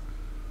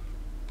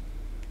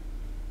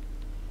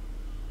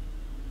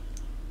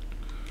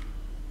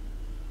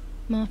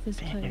 Martha's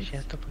Damn, clothes. she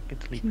has to fucking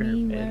sleep To in her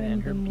me, bed wearing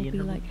and her them will being be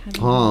in her like room.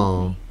 having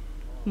Oh.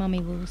 a Mummy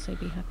will also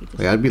be happy to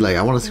see. Like, I'd be like,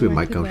 I want to see what Or I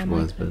my could wear comfortable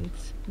my is, but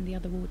clothes in the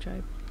other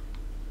wardrobe.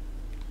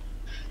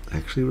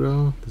 actually,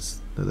 bro,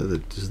 this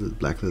just the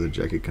black leather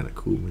jacket kind of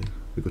cool, man.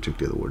 We go check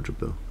the other wardrobe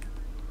though.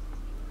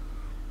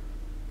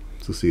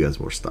 So see, has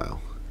more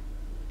style.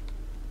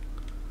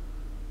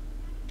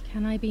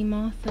 Can I be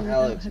Martha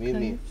without Alex, her mute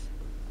clothes? me.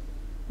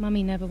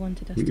 Mummy never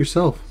wanted us Mute to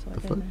yourself. shop, so I The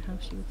don't fuck? know how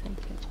she will take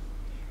it.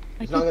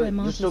 I He's could not gonna- wear you're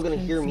Martha's still gonna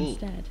clothes hear me.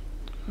 instead,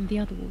 in the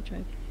other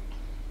wardrobe.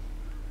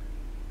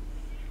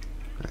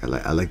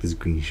 I like this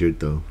green shirt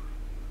though.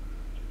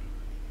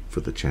 For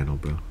the channel,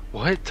 bro.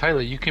 What?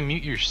 Tyler, you can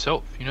mute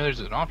yourself. You know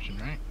there's an option,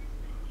 right?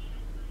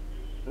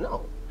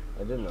 No,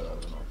 I didn't know that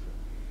was an option.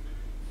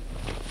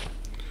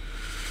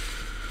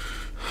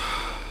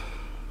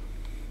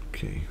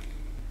 Okay.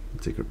 I'll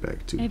take her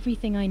back too.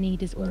 Everything I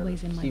need is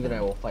always in my Steve and I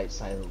bag. will fight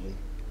silently.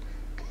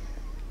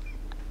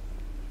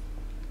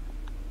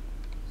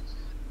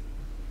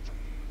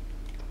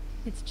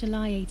 It's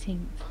July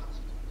 18th.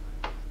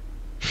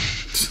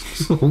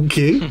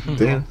 Okay.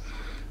 Damn.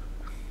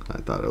 I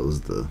thought it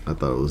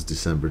was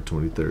December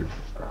 23rd.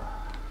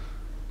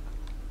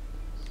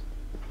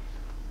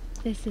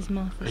 This is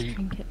Martha's Are you-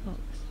 trinket box.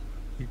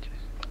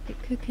 It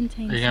could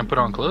contain. Are you gonna put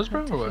on something, clothes, but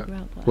I had bro, to or figure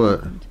out What?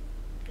 happened.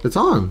 It's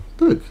on.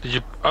 Look. Did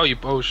you? Oh, you.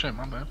 Oh shit,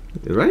 my bad.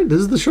 Right? This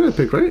is the shirt I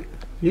picked, right?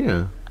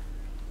 Yeah.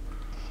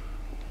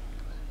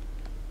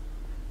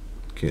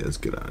 Okay, let's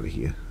get out of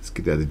here. Let's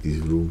get out of this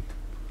room.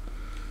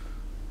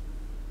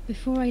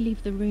 Before I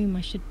leave the room,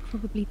 I should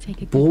probably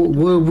take a good What,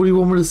 look. what do you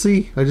want me to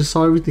see? I just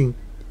saw everything.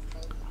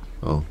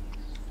 Oh.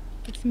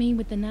 It's me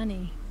with the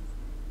nanny.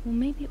 Or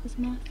maybe it was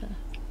Martha.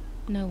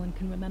 No one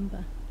can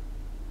remember.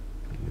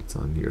 It's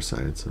on your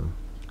side, so.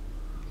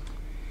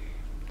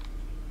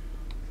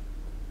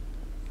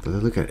 Did I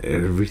look at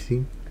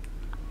everything?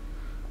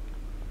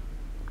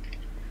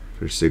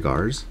 For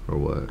cigars or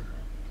what?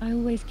 I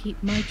always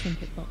keep my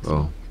trinket box.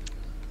 Oh.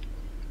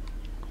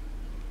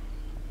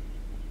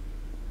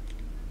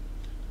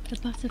 The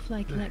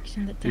butterfly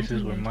collection that Daddy This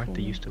is where made for Martha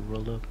me. used to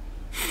roll up.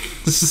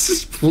 This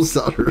just pulls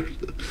out her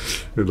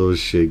little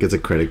shit, gets a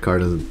credit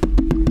card and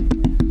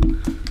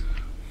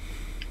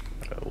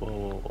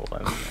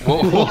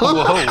Whoa, whoa,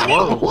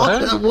 whoa,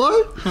 What?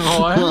 what?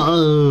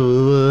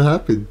 What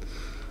happened?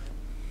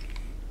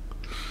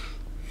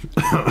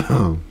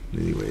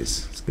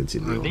 Anyways, let's I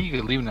continue. think you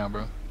could leave now,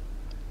 bro.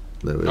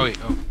 Wait. Oh wait.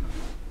 Oh.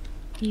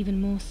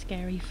 Even more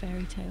scary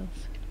fairy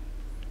tales.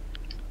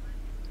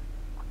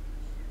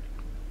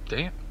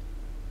 Damn.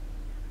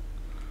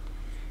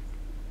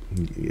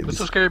 Yeah, What's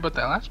so scary about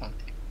that last one?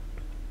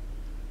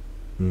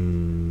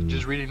 Mm,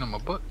 Just reading them a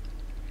book.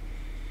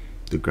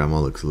 the grandma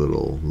looks a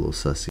little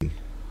sussy.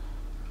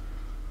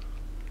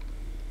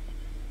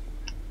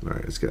 All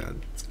right, let's get out.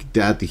 Let's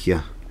get out of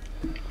here.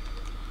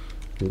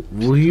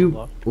 What do you?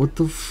 What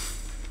the?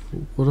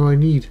 What do I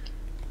need?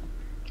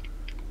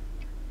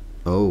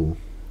 Oh.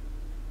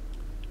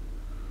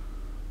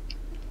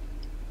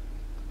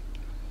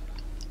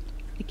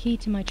 The key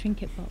to my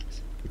trinket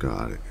box.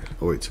 Got it.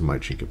 Oh wait, to my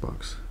trinket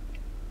box.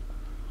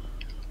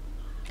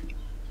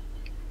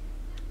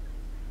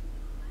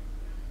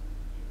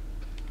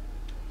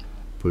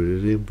 Put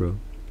it in, bro.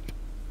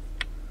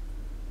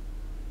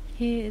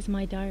 Here is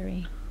my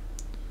diary.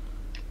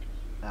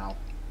 Ow.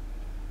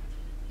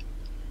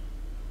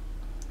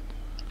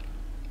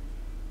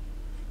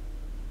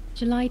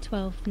 July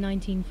 12th,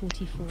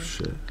 1944.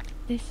 Shit.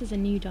 This is a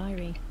new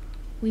diary.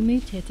 We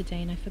moved here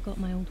today and I forgot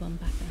my old one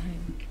back at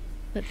home.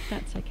 But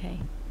that's okay.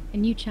 A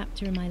new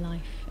chapter in my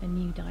life, a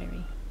new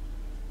diary.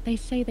 They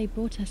say they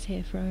brought us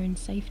here for our own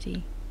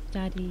safety.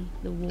 Daddy,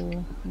 the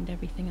war, and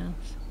everything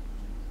else.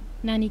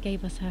 Nanny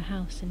gave us her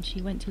house and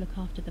she went to look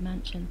after the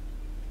mansion.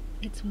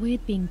 It's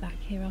weird being back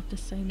here after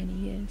so many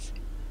years.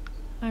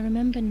 I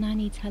remember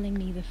Nanny telling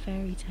me the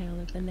fairy tale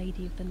of the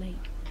Lady of the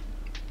Lake.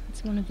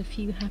 It's one of the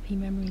few happy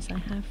memories I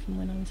have from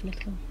when I was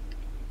little.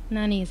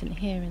 Nanny isn't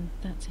here and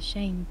that's a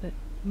shame, but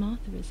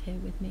Martha is here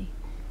with me.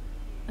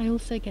 I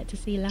also get to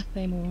see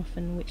Lappe more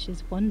often, which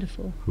is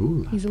wonderful.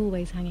 Ooh. He's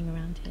always hanging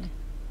around here.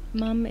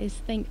 Mum is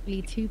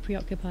thankfully too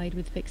preoccupied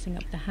with fixing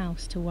up the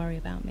house to worry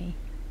about me.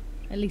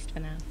 At least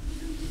for now.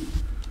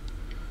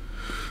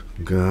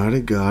 Got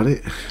it, got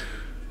it.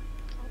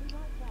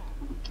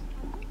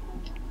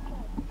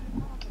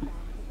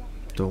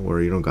 Don't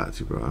worry, you don't got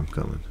to, bro. I'm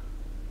coming.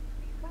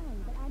 Fine,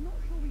 but I'm not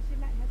sure we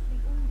should let her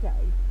sleep all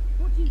day.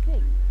 What do you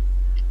think?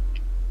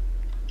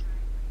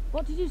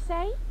 What did you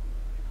say?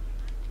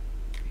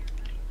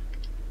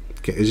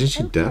 Okay, isn't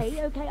she deaf?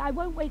 Okay, I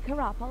won't wake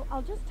her up.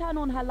 I'll just turn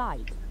on her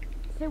light.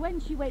 So when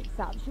she wakes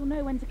up, she'll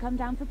know when to come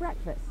down for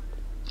breakfast.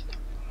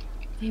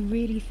 They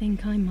really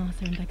think I'm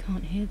Martha and I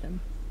can't hear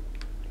them.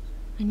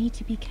 I need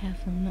to be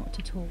careful not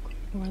to talk,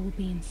 or I will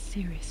be in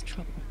serious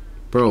trouble.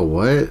 Bro,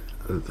 what?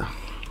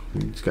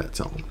 You just gotta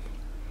tell them.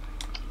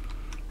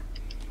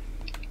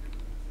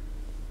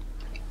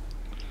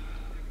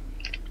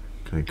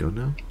 Can I go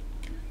now?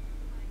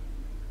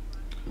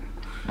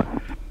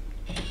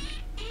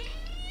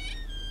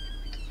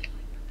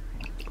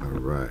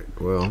 Alright,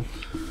 well,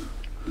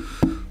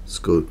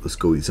 let's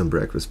go eat some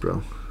breakfast,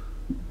 bro.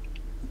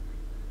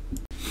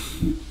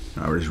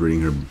 We're just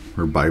reading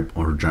her Bible,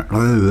 or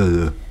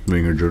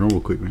reading her journal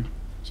real quick, man.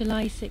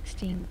 July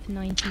 16th,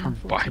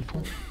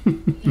 1944.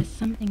 There's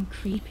something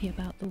creepy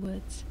about the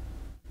woods.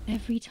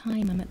 Every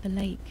time I'm at the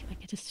lake, I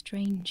get a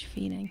strange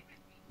feeling.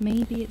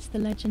 Maybe it's the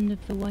legend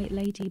of the White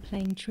Lady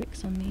playing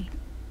tricks on me.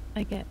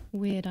 I get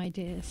weird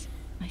ideas.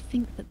 I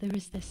think that there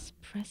is this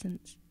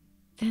presence.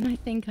 Then I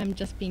think I'm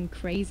just being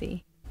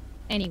crazy.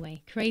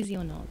 Anyway, crazy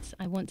or not,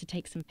 I want to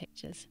take some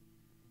pictures.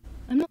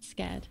 I'm not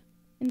scared.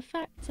 In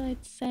fact,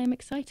 I'd say I'm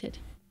excited.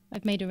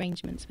 I've made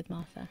arrangements with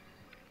Martha.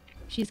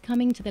 She's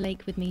coming to the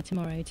lake with me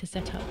tomorrow to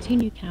set up 2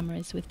 new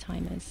cameras with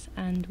timers,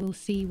 and we'll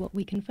see what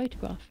we can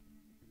photograph.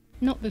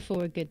 Not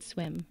before a good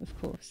swim, of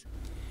course.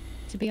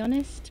 To be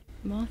honest,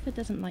 Martha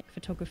doesn't like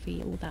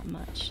photography all that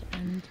much,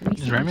 and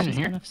recently she's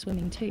gone off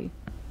swimming too.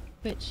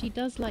 But she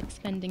does like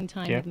spending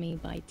time with me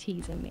by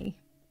teasing me.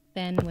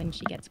 Then when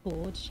she gets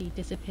bored, she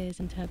disappears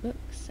into her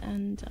books,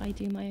 and I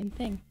do my own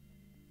thing.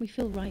 We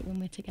feel right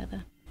when we're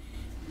together.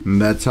 And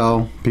that's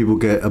how people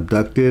get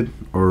abducted,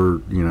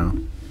 or, you know,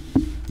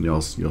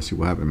 you'll see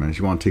what happened, man.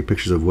 She want to take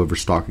pictures of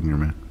whoever's stalking her,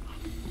 man.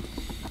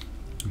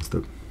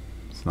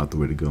 It's not the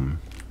way to go, man.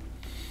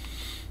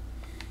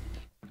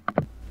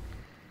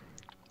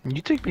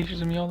 You take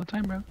pictures of me all the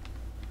time, bro.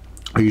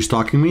 Are you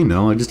stalking me?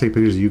 No, I just take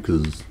pictures of you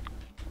because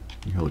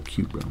you're hella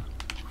cute, bro.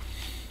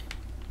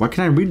 Why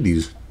can't I read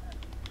these?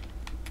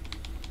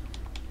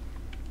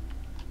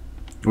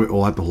 Wait,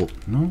 oh, I have to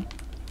hold. No?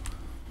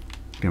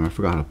 Damn, I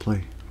forgot how to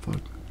play. Fuck.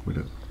 Wait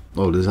up.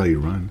 Oh, this is how you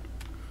run.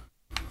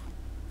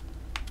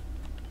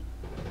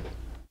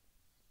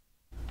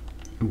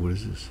 Ooh, what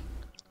is this?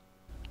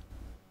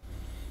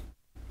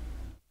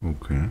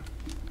 Okay.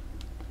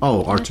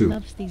 Oh, R2. Dad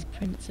loves these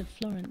prints of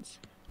Florence.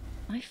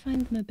 I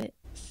find them a bit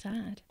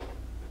sad.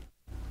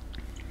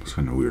 It's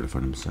kind of weird to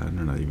find them sad.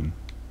 They're not even.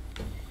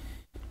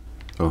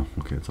 Oh,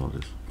 okay, that's all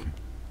it is. Okay.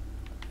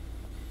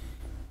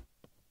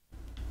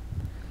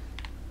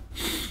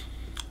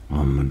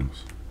 Oh, my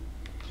nose.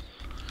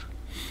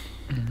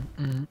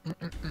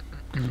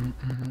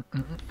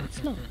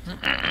 It's locked.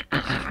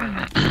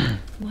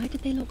 Why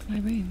did they lock my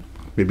room?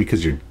 Maybe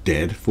because you're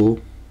dead, fool.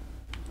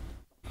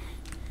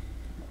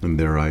 In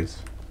their eyes.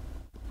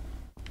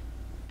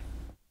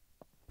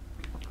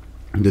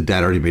 The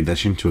dad already made that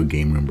shit into a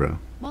game room, bro.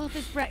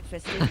 Martha's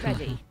breakfast is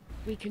ready.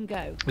 We can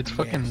go. It's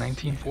fucking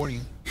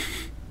 1940.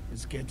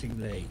 It's getting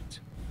late.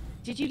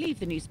 Did you leave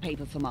the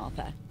newspaper for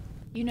Martha?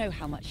 You know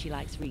how much she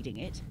likes reading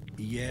it.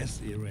 Yes,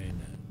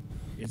 Irena.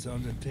 It's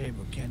on the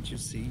table, can't you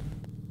see?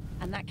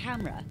 And that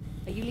camera?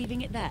 Are you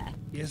leaving it there?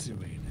 Yes,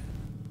 Irena.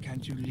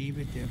 Can't you leave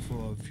it there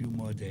for a few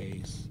more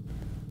days?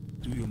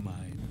 Do you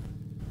mind?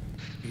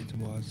 It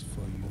was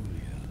for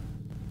Julia.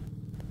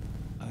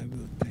 I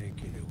will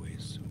take it away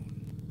soon.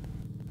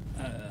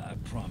 I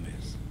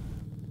promise.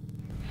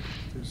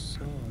 The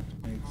sword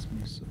makes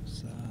me so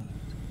sad.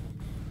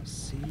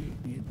 Seeing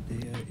it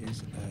there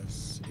is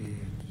as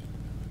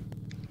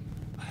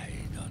if... I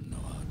don't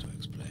know how to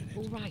explain it.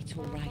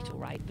 All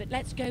right. But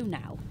let's go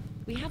now.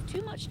 We have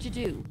too much to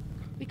do.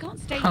 We can't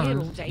stay here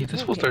all day.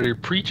 This fool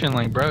started preaching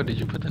like, bro, did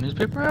you put the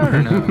newspaper out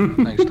or no?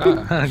 Like,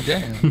 stop.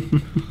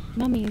 Damn.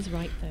 Mummy is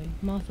right, though.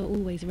 Martha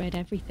always read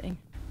everything.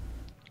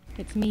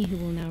 It's me who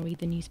will now read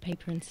the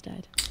newspaper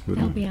instead.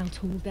 They'll be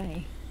out all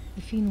day.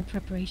 The funeral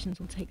preparations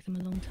will take them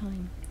a long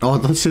time. Oh,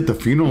 that's it, the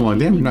funeral one.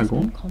 Damn, you're not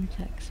going.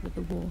 Complex with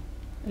the war.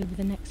 Over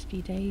the next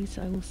few days,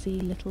 I will see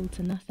little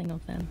to nothing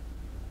of them.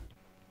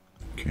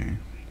 Okay,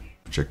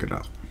 check it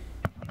out.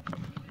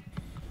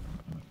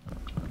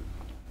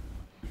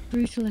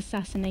 Brutal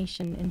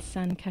assassination in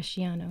San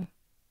Casciano.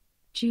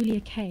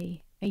 Julia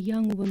Kay, a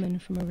young woman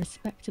from a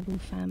respectable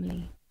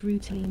family,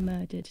 brutally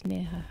murdered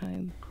near her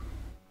home.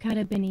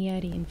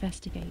 Carabinieri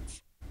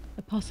investigates.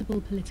 A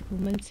possible political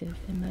motive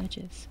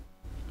emerges.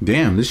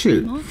 Damn, this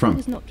shit Martha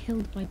was not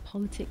killed by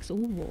politics or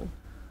war.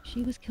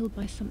 She was killed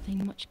by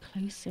something much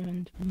closer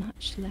and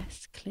much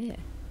less clear.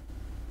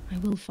 I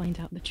will find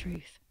out the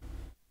truth.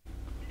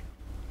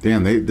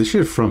 Damn, this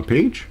shit front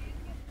page?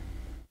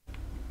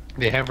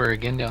 They have her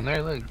again down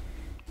there, look.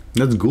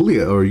 That's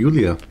Julia or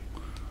Yulia.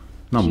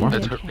 Not Martha.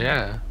 That's her,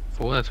 yeah.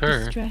 Well, that's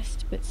her.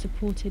 Distressed but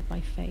supported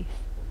by faith.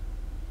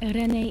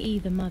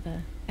 Irenei the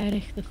mother,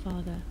 Erich the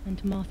father,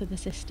 and Martha the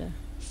sister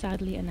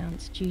sadly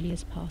announced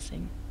Julia's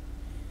passing.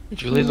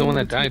 Julia's the one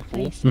that died,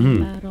 fool.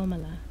 La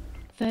Romola,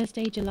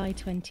 Thursday, July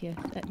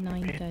 20th at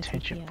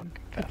 9:30 p.m.,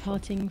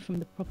 departing from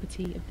the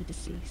property of the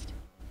deceased.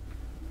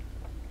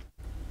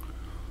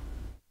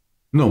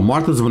 No,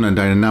 Martha's the one that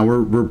died, and now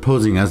we're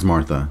posing as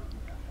Martha.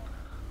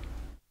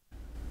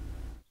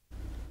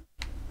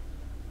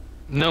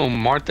 No,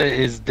 Martha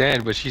is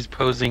dead, but she's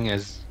posing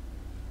as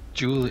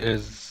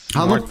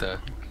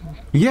Martha.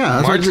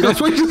 Yeah,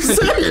 that's what I just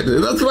said.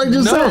 That's what I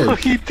just said. No,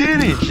 he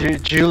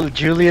didn't.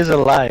 Julia's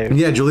alive.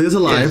 Yeah, Julia's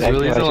alive. Yeah,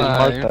 Julia's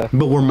alive.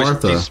 But we're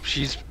Martha.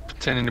 She's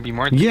pretending to be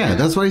Martha. Yeah,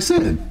 that's what I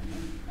said.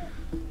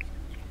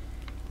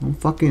 Don't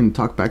fucking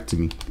talk back to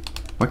me.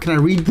 Why can't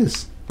I read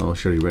this? Oh,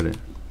 she already read it.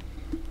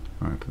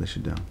 Alright, put this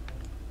shit down.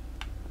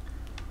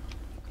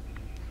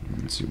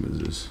 Let's see, what is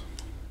this?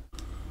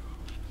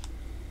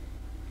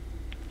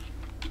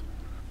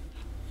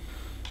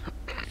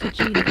 For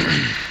Julia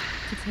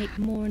to take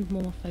more and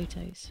more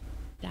photos,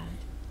 Dad.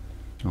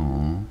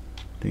 Aww,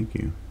 thank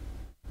you.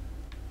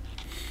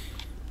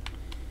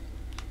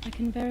 I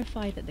can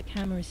verify that the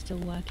camera is still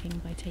working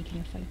by taking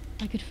a photo.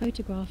 I could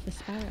photograph the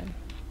sparrow.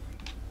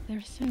 There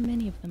are so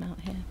many of them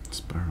out here.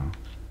 Sparrow.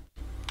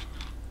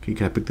 Okay,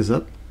 can I pick this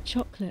up?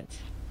 Chocolate,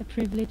 a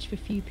privilege for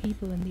few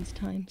people in these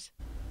times.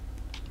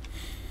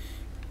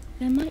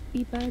 There might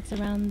be birds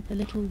around the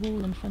little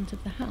wall in front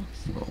of the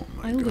house. Oh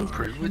my I always God.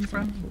 Privilege,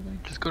 bro?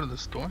 Just go to the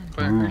store and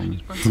buy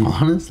Hershey's, bro.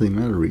 Honestly,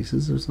 man, a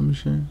Reese's or some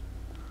shit.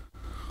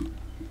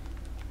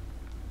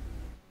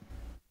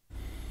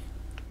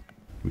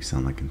 We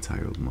sound like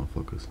entitled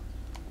motherfuckers.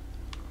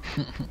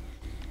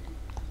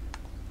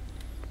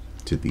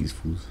 To these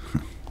fools.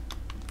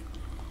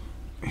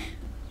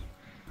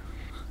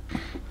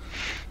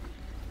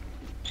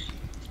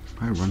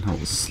 I run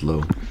hella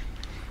slow.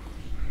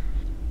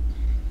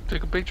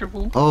 Take a picture,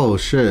 fool. Oh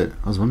shit!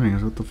 I was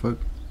wondering what the fuck.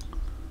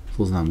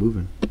 Fool's not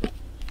moving.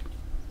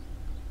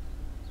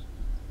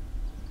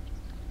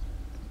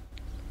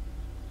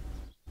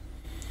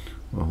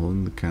 While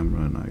holding the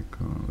camera and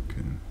icon.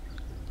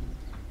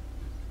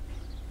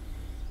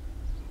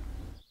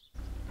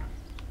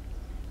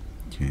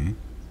 Okay. Okay.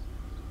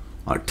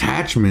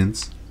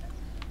 Attachments.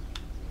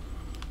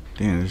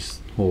 Damn,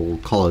 this whole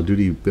Call of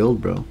Duty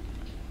build, bro.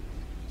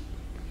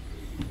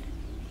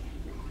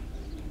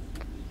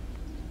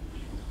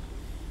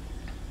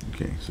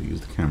 Okay, so use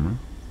the camera.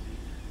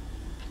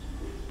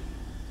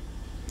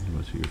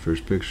 Go to your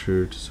first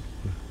picture.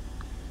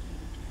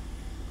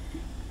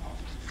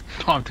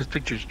 Oh, if this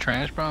picture's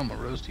trash, bro, I'm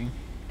gonna roast you.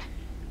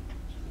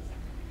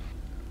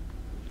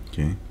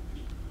 Okay.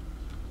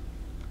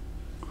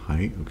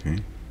 Height, okay.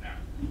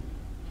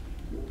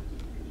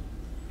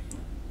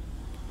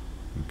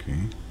 Okay.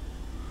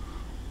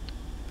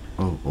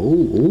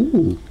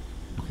 Oh.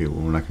 Okay,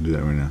 well, we're not gonna do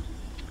that right now.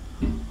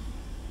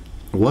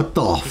 What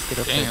the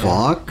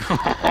fuck?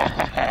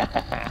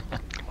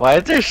 Why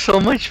is there so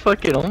much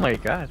fucking? Oh my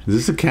god. Is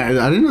this a cat?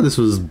 I didn't know this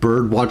was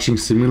bird watching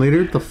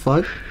simulator. The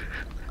fuck?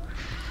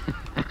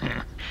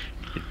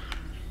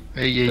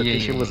 Hey,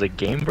 this shit was a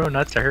game, bro.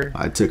 Not to her.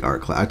 I took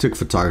art class. I took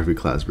photography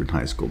class in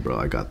high school, bro.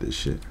 I got this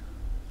shit.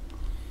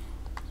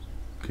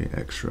 Okay,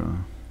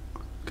 extra.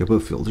 Can I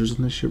put filters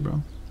in this shit,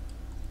 bro?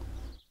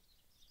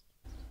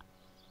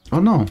 Oh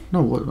no.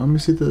 What? Let me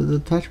see the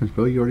attachments,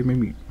 bro. You already made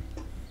me.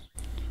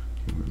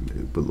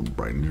 Put a little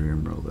brightener here,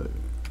 bro.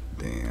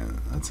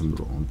 Damn, that's a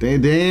little.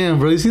 Damn,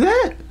 bro. You see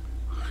that?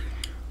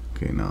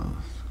 Okay, now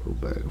go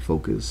back.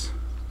 Focus.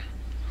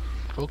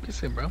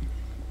 Focus it, bro.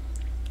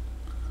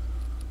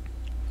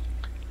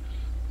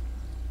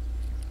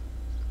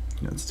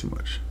 That's too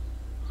much.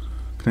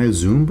 Can I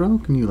zoom, bro?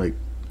 Can you like?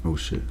 Oh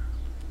shit.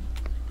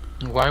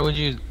 Why would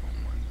you?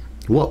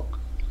 What?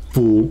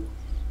 Fool.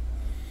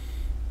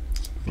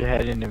 You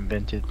hadn't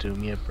invented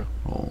zoom yet, bro.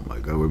 Oh my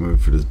god, we're moving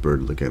for this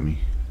bird to look at me.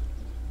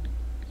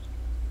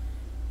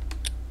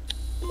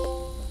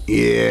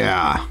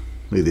 Yeah.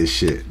 Look at this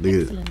shit.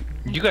 Look at it.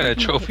 You got a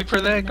trophy for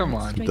that? Come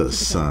on. The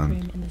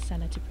sun.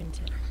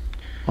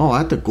 Oh, I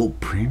had to go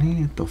print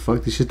it? What the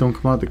fuck? This shit don't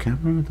come out the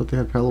camera? I thought they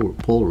had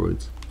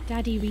Polaroids.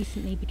 Daddy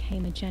recently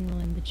became a general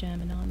in the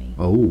German army.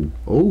 Oh.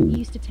 He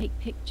used to take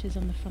pictures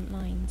on the front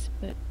lines,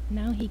 but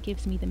now he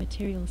gives me the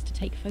materials to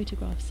take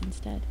photographs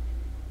instead.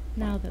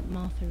 Now that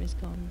Martha is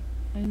gone,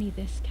 only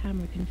this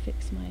camera can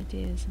fix my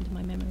ideas and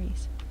my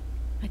memories.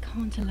 I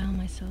can't allow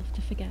myself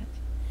to forget.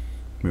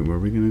 Wait, where are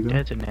we gonna go?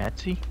 That's a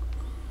Nazi?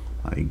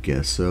 I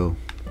guess so.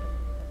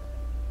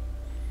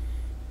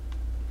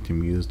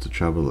 Can be used to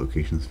travel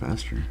locations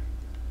faster.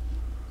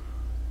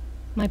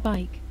 My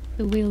bike.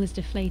 The wheel is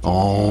deflated.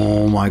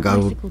 Oh my god.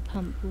 The bicycle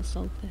pump will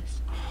solve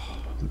this.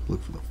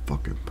 Look for the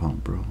fucking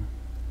pump, bro.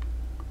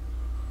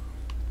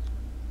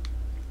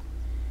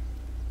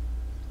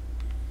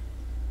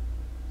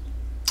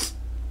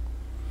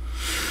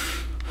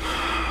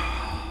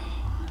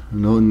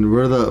 No,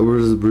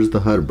 where's the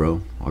HUD,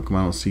 bro? How come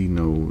I don't see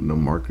no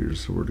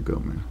markers where to go,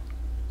 man?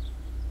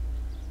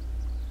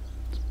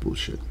 It's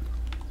bullshit.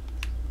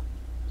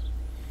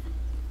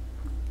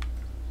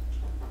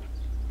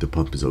 The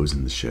pump is always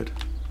in the shed.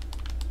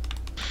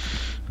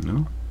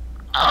 No?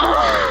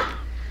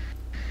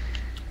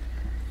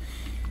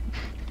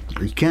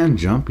 You can't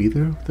jump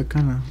either. What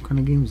kind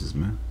of games is this,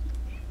 man?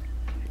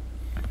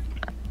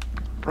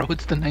 Bro,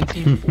 it's the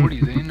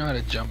 1940s. They didn't know how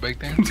to jump back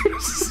then.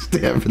 They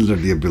haven't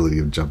learned the ability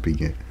of jumping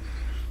yet.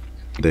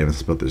 They haven't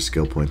spent their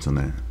skill points on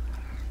that.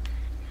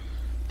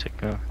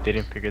 They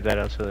didn't figure that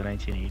out till the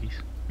 1980s.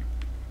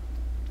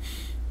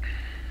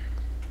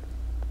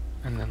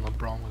 And then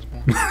LeBron was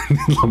born.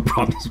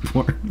 LeBron was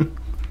born.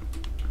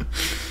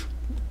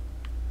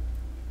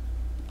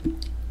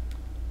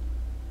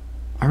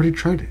 I already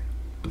tried it.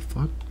 The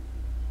fuck?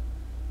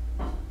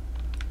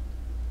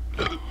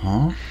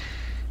 Huh?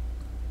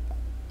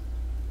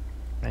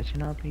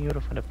 Imagine how being able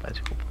to find a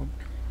bicycle pump.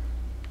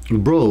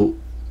 Bro,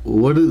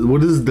 what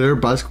is their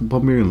bicycle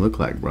pump even look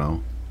like,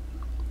 bro?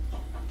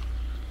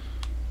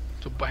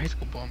 It's a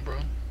bicycle pump, bro.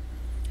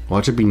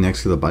 Watch it be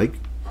next to the bike.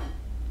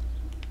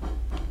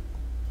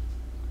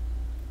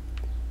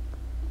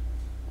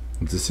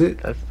 Is this it?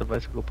 That's the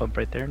bicycle pump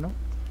right there, no?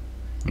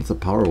 It's a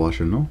power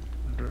washer, no?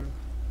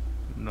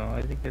 No,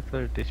 I think that's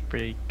where they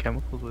spray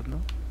chemicals with,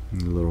 no? A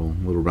little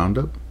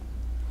roundup.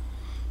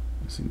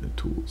 I see the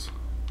tools.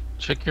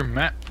 Check your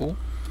map, fool.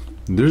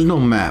 There's no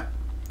map.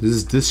 This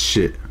is this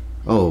shit.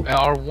 Oh.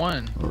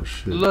 R1. Oh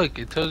shit. Look,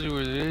 it tells you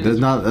where it is. That's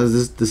not.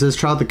 This says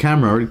try out the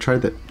camera. I already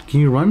tried that.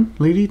 Can you run,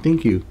 lady?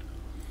 Thank you.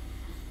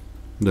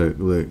 Look.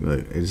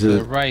 It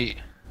says right.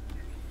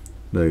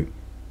 Like.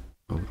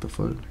 Oh, what the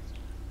fuck?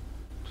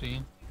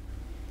 See.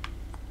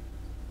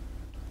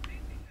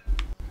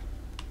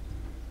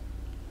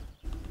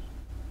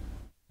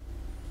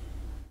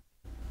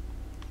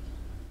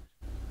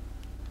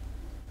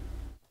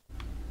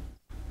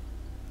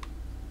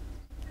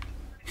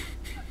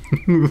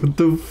 What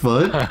the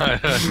fuck?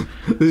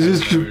 It's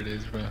just. Where it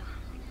is, bro.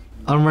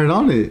 I'm right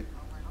on it.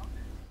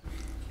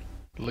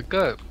 Look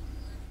up.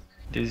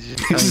 It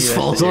just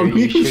falls on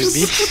me.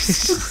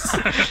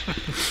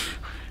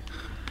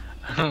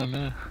 I don't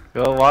know.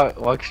 Go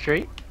walk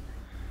straight.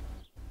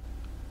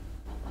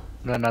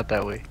 No, not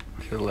that way.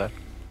 To the left.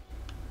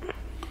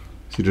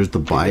 See, there's the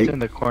bike. It's in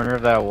the corner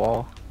of that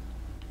wall.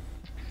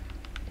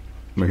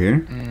 Right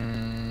here?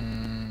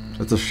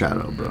 That's a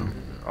shadow, bro.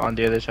 On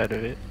the other side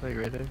of it, like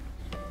right there.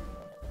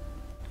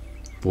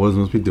 Boys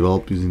must be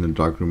developed using the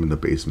dark room in the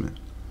basement.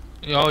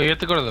 Yo, you have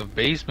to go to the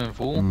basement,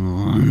 fool. Oh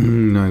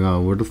my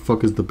god, where the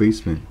fuck is the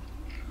basement?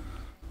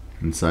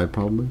 Inside,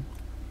 probably?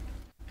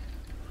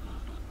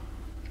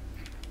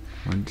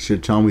 Why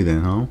should tell me then,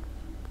 huh?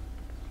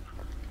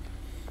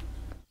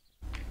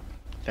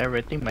 That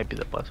red thing might be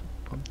the bus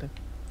pump thing.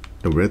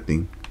 The red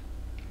thing?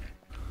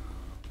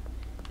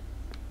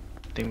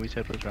 The thing we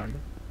said was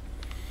rounded.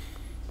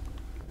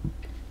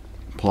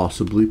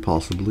 Possibly.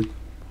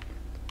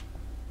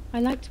 I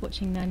liked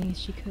watching Nanny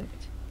as she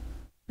cooked.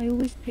 I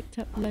always picked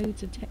up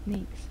loads of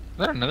techniques. Is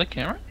that another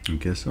camera? I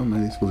guess so,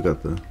 man. These fools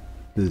got the...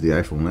 This is the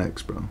iPhone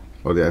X, bro.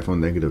 Or the iPhone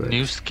Negative X.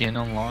 New skin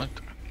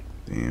unlocked.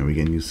 Damn, we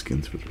get new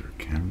skins for their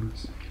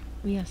cameras.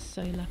 We are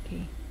so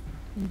lucky.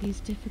 In these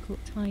difficult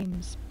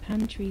times,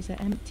 pantries are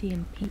empty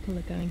and people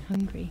are going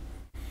hungry.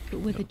 But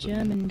with a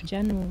German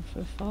general for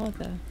a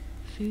father,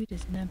 food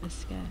is never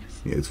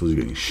scarce. Yeah, this was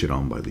getting shit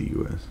on by the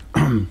US.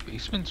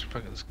 Basement's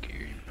fucking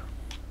scary, bro.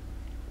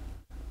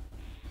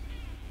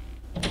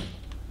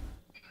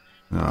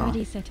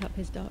 Daddy set up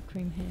his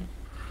darkroom here.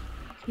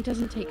 He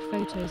doesn't take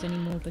photos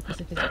anymore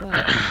because of his work,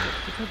 but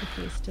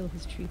photography is still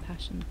his true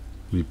passion.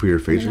 You put your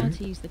face I'm in allowed it?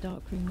 to use the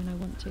darkroom when I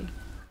want to.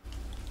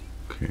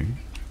 Okay.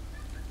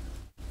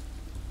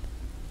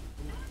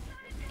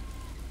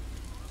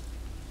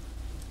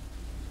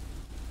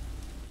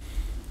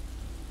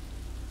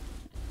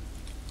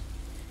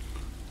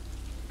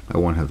 I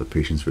won't have the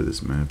patience for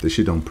this, man. If this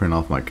shit don't print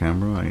off my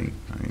camera, I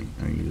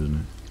ain't using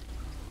it.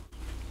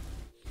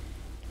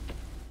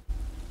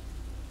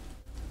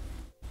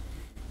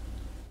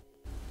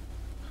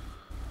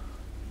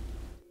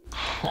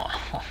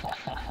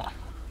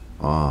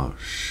 Oh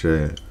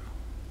shit.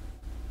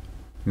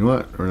 You know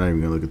what? We're not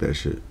even gonna look at that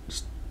shit.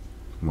 Just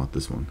want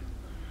this one.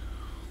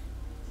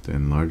 The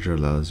enlarger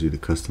allows you to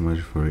customize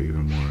it for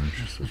even more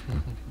interesting.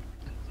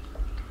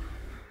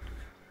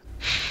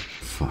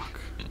 Fuck.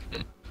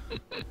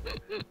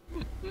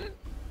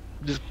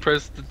 Just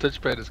press the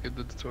touchpad to skip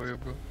the tutorial,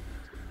 bro.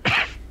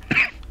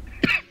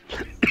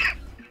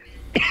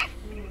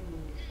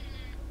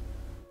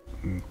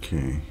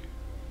 Okay.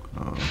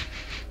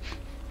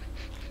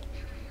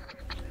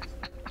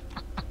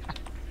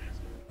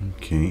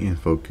 Okay, in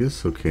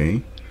focus.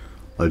 Okay.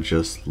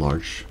 Adjust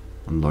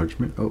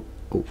enlargement. Oh,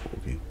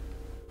 okay.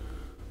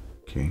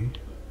 Okay.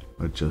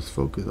 Adjust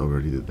focus.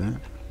 Already did that.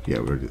 Yeah,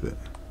 we already did that.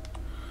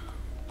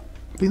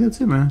 I think that's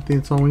it, man. I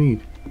think that's all we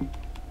need.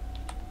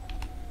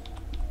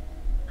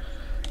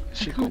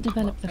 I can't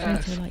develop the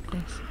photo like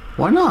this.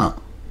 Why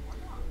not?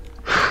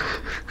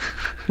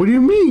 What do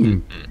you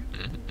mean?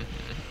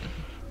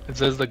 It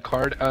says the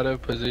card out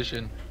of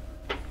position.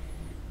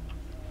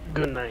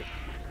 Good night.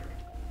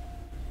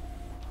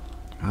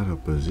 Out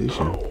of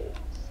position.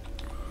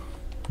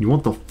 You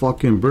want the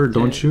fucking bird,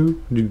 don't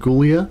you? You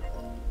Gulia?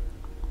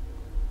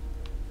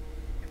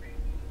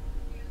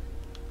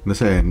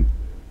 Listen.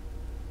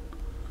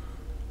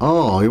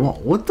 Oh, you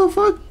want what the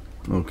fuck?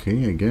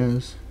 Okay, I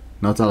guess.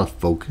 Now it's out of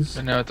focus.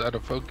 And now it's out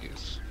of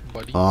focus,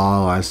 buddy.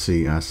 Oh, I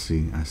see. I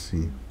see. I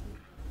see.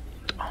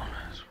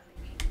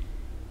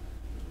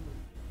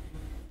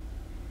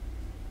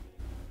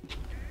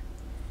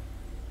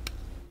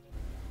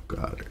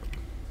 Got it.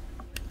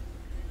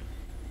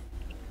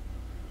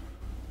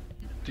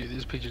 Dude,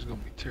 this picture's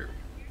gonna be terrible.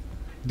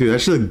 Dude, I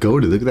should have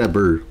goated. Look at that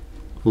bird.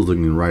 Who's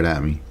looking right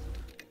at me?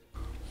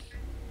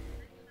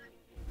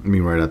 I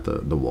mean, right at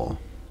the wall.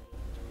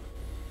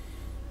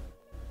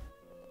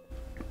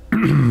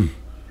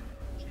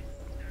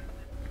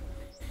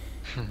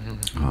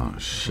 Oh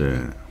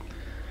shit.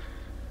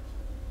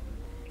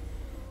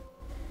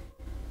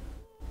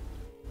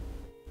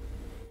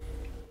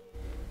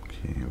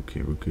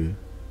 Okay, we're good.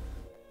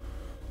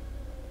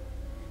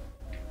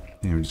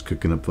 Yeah, we're just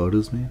cooking up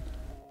photos, man.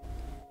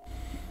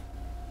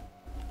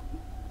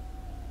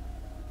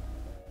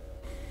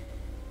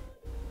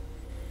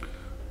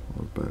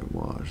 Bad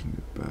wash and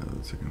get bad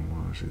the second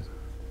wash is.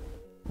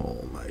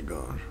 Oh my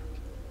god.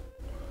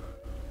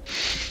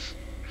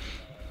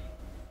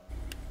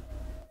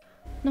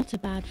 Not a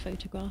bad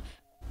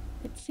photograph.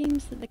 It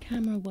seems that the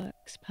camera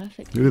works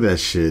perfectly. Look at that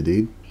shit,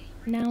 dude.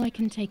 Now I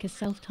can take a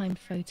self-timed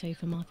photo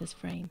for Martha's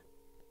frame.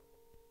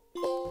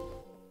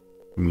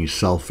 I mean,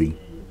 selfie.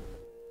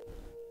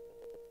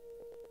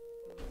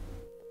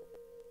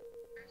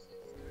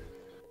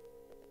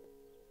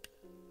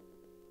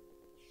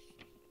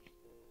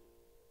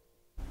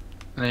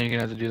 And then you're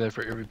gonna have to do that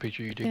for every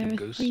picture you take There of are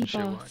ghosts 3 and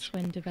shit. baths Watch.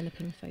 when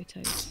developing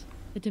photos.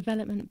 The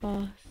development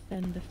bath,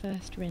 then the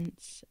first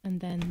rinse, and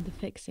then the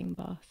fixing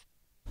bath.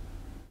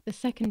 The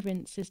second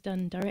rinse is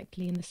done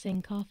directly in the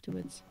sink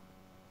afterwards.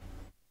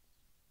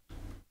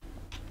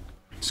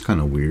 It's kind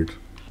of weird.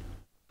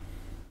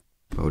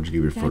 Why would you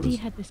give your Daddy photos?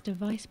 had this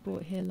device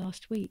brought here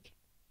last week.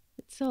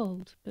 It's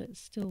old, but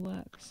still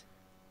works.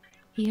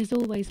 He has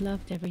always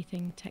loved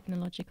everything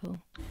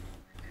technological.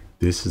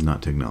 This is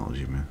not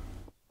technology, man.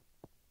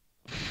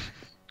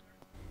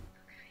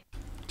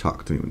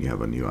 Talk to me when you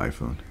have a new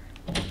iPhone.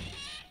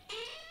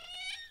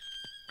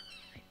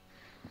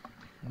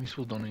 These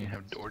fools don't even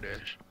have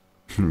DoorDash.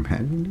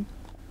 Imagine, dude.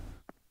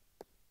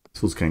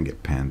 These can't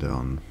get Panda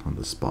on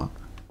the spot.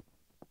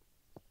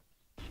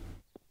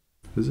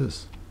 What is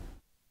this?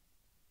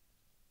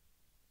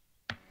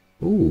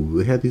 Oh,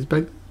 they had these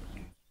back then?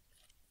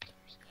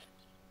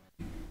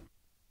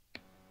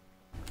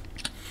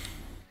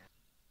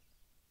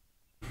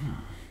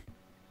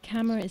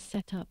 Camera is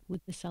set up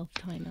with the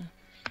self-timer.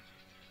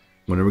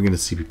 When are we gonna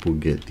see people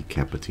get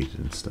decapitated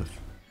and stuff?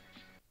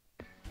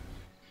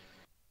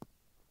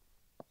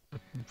 The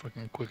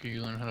fucking quicker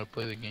you learn how to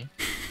play the game.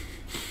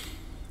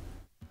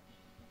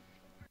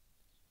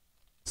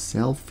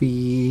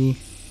 Selfie.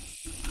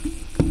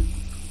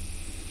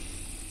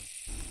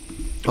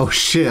 Oh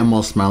shit, I'm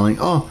all smiling.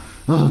 Oh,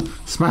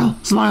 smile,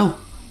 smile.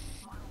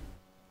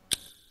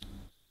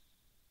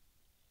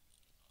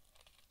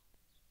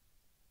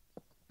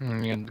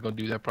 You're gonna go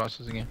do that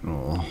process again.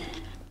 Oh.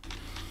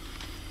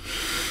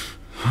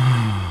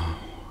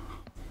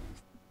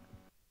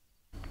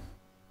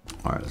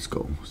 Alright, let's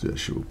go. Let's do that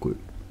shit real quick.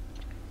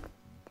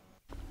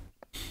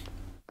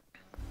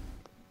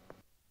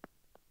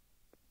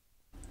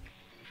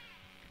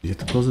 You have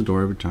to close the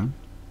door every time?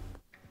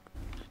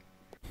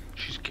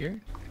 She's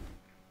scared.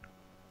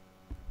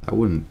 I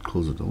wouldn't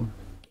close the door.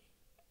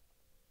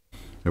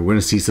 We're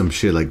gonna see some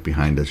shit like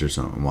behind us or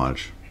something.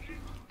 Watch.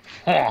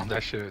 Oh,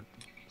 that shit.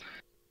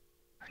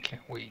 I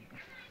can't wait.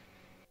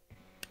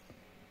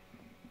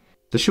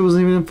 That shit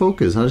wasn't even in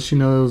focus. How did she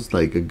know it was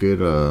like a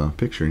good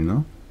picture, you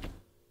know?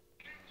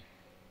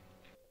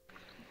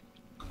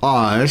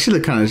 Oh, she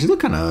looked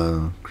kind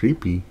of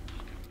creepy.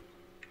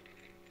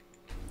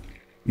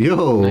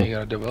 Yo. Now you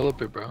gotta develop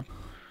it, bro.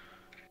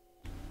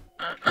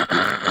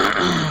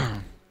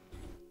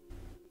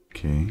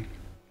 Okay.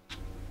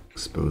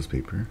 Exposed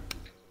paper.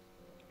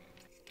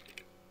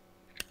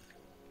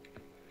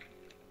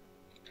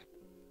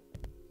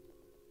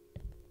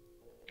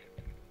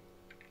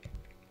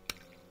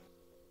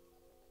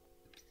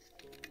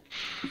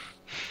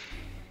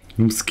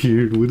 I'm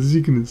scared. What is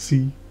he gonna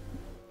see?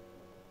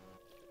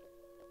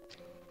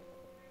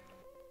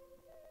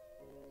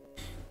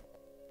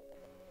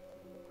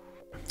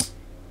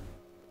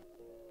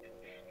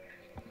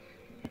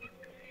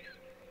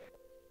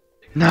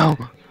 No.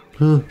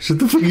 Shut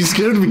the fuck! You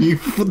scared me.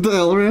 What the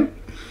hell, man?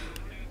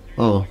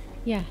 Oh.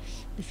 Yes,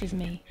 this is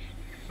me.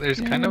 There's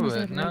No kind one of was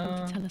a ever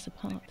able to tell us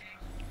apart.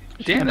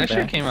 Damn, that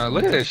shit came out.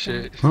 Look at that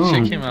shit. Oh.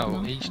 Shit came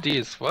out HD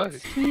as fuck.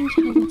 Strange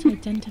how what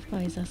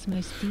identifies us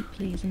most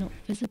deeply is not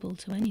visible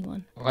to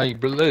anyone. Like,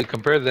 bro, look,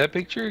 compare that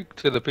picture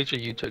to the picture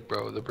you took,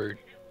 bro, of the bird.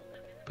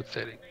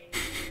 Pathetic.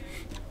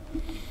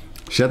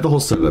 She had the whole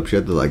setup. She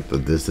had the like the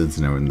distance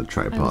and everything, the I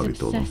tripod. was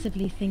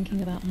obsessively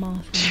thinking about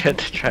Martha. She had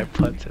the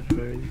tripods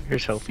and her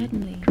selfie.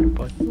 Suddenly,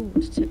 Tripod.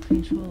 thought took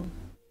control.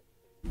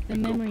 The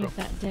memory of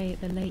that day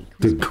at the lake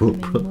The was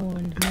becoming GoPro. more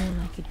and more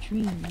like a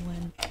dream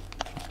when,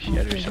 She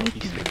had her after selfie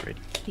awakening, stick ready.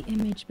 the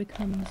image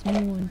becomes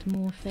more and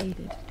more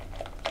faded.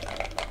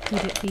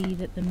 Could it be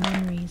that the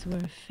memories were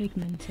a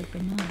figment of the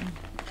mind?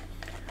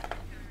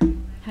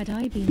 Had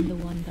I been the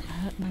one that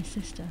hurt my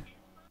sister?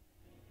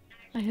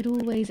 I had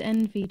always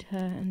envied her,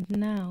 and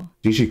now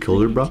Think she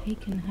killed her, I bro? had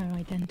taken her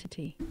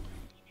identity.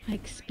 I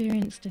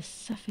experienced a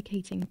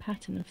suffocating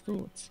pattern of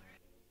thoughts.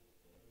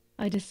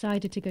 I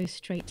decided to go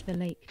straight to the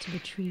lake to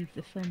retrieve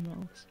the film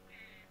rolls.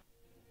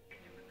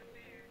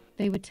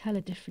 They would tell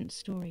a different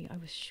story, I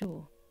was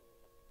sure.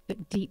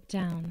 But deep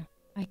down,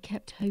 I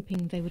kept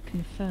hoping they would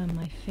confirm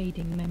my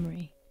fading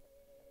memory.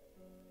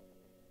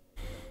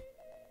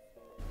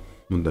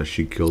 That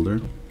she killed her?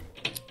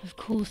 Of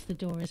course the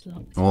door is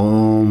locked.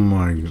 Oh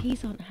my If god.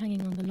 keys aren't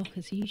hanging on the lock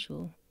as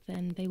usual,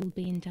 then they will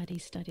be in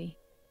Daddy's study.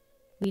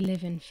 We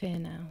live in fear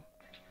now.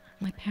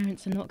 My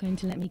parents are not going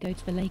to let me go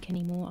to the lake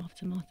anymore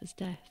after Martha's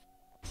death.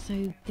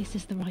 So this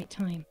is the right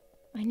time.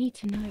 I need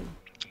to know.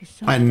 The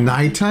sun At down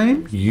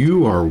nighttime? is-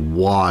 You are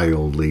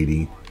wild,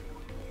 lady.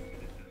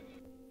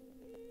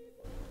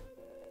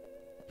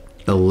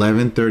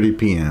 11:30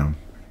 p.m.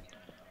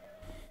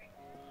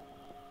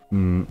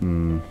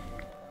 Mm-mm.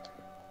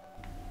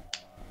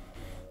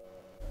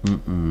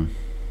 Mm-mm.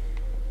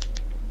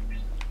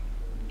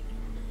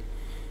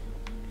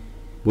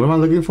 What am I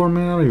looking for,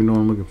 man? I don't even know what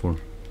I'm looking for.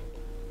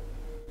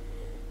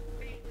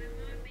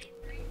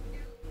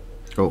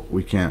 Oh,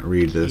 we can't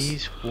read this.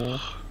 He's full.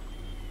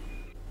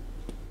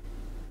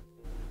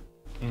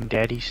 In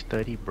Daddy's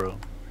study, bro.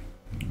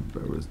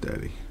 Where was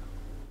Daddy?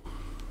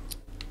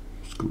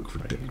 Let's go look for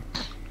Daddy.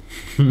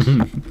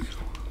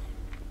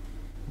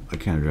 I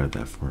can't drive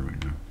that far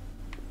right now.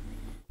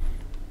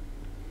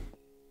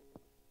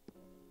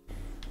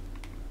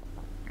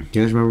 You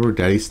guys remember where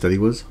Daddy's study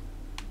was?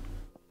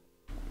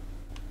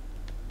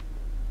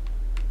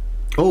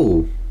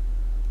 Oh,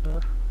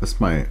 that's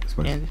my.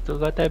 And still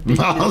got that big.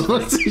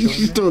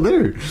 She's still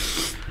there.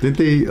 Didn't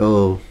they?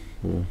 Oh,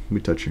 well, let me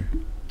touch her.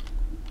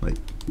 Like,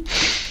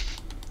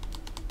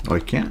 oh, I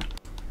can't.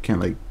 Can't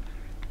like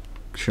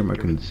share my.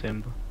 Give it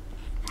Simba.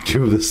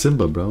 Give it the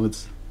Simba, bro.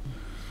 It's.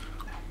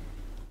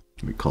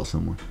 Let me call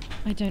someone.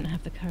 I don't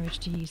have the courage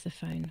to use the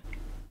phone.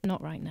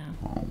 Not right now.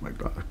 Oh my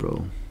gosh,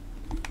 bro.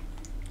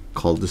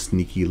 Call the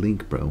sneaky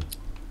link, bro.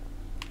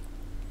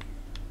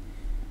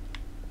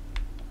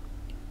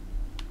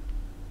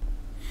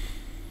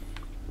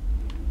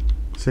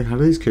 Say, how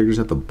do these characters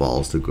have the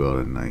balls to go out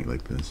at night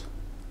like this?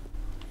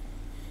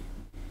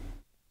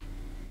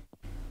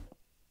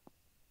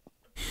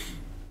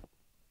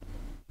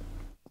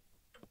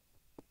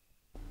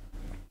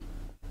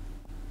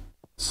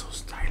 So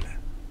stylish.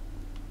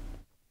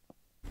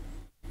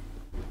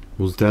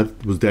 Was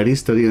Daddy's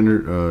study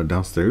under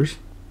downstairs?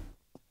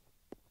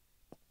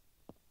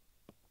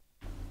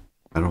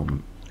 I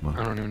don't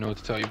even know what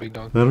to tell you, big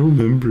dog. I don't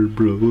remember,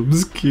 bro. I'm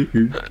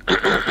scared.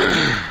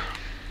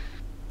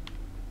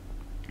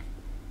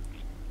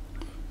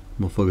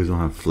 Motherfuckers don't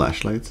have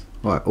flashlights.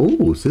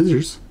 Oh,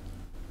 scissors.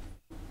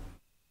 In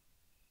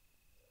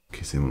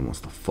case anyone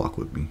wants to fuck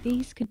with me.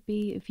 These could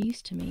be of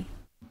use to me.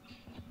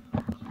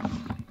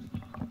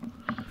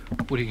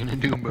 What are you gonna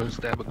do, bro?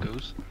 Stab a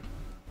ghost?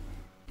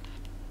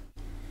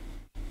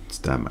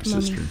 Stab my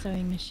sister. Mummy's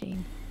sewing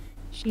machine.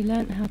 She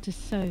learnt how to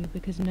sew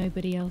because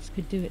nobody else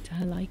could do it to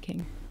her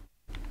liking.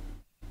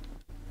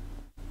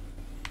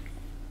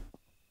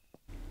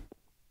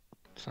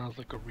 Sounds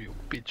like a real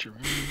bitcher.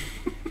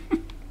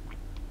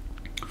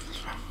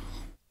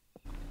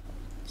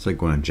 It's like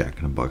going to Jack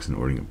in the Box and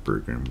ordering a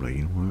burger and I'm like,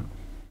 you know what?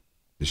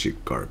 This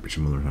shit garbage.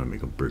 I'm gonna learn how to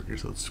make a burger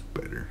so it's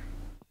better.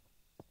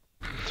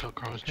 That's how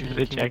Carl's The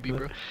Jr. Jack, be,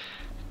 bro.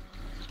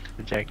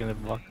 the Jack in the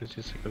Box is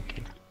just like,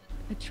 okay.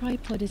 A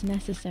tripod is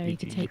necessary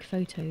to take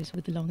photos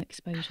with long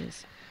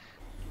exposures.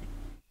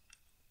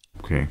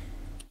 Okay.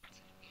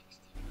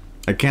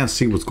 I can't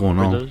see what's going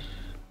on.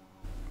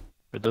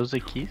 Were those the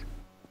keys?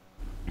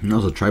 No,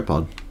 it's a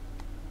tripod.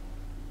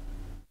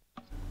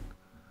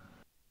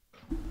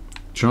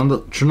 Turn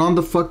on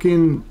the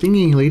fucking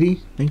thingy,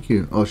 lady. Thank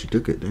you. Oh, she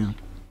took it. Damn.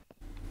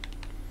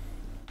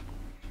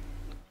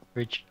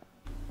 Rich.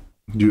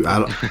 Dude,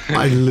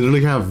 I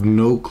literally have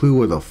no clue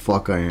where the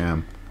fuck I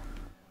am.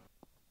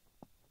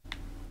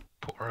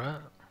 Pour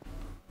up.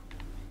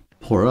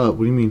 Pour up?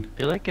 What do you mean? I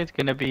feel like it's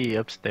gonna be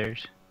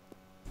upstairs.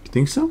 You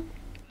think so?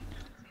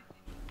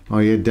 Oh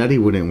yeah, Daddy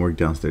wouldn't work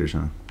downstairs,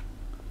 huh?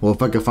 Well,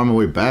 if I could find my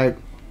way back.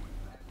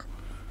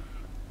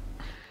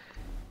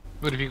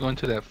 What if you go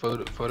into that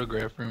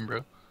photograph room,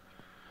 bro?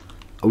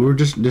 Oh,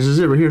 this is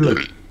it right here,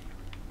 look.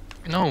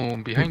 No,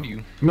 behind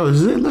you. No,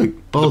 this is it, look.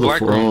 Oh, The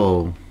black room.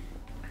 oh.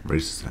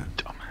 Racist hat.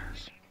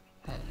 Dumbass.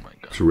 Oh my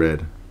god. It's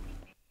red.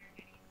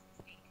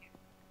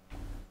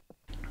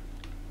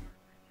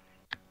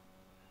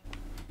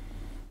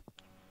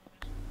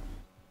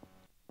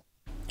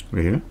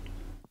 Right here?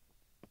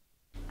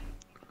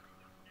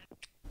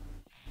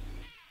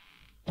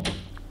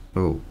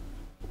 Oh.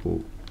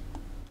 Oh.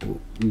 Oh.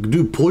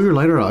 Dude, pull your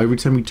lighter out every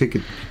time you take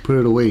it. Put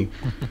it away.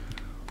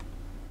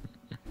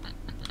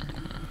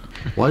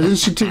 Why isn't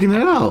she taking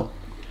it out?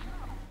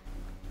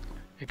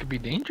 It could be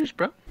dangerous,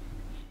 bro.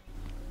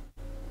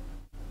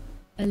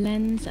 A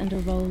lens and a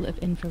roll of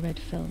infrared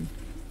film.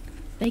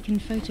 They can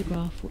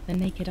photograph what the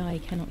naked eye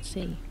cannot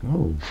see.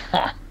 Oh.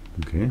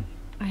 Okay.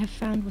 I have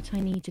found what I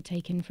need to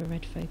take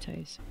infrared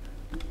photos.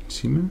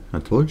 See, man? I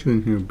told you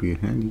in here would be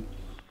handy.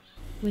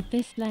 With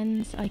this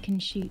lens, I can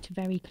shoot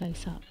very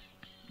close up.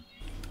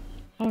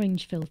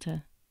 Orange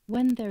filter.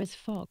 When there is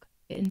fog,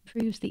 it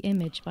improves the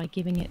image by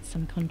giving it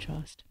some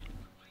contrast.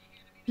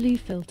 Blue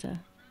filter.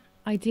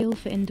 Ideal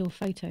for indoor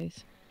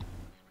photos.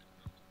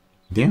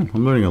 Damn,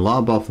 I'm learning a lot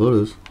about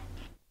photos.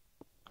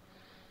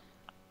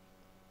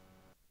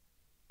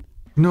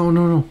 No,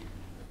 no, no.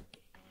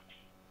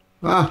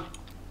 Ah!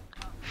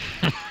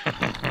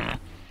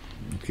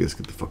 Okay, let's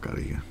get the fuck out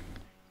of here.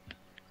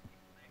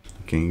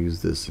 I can't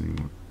use this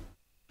anymore.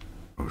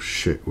 Oh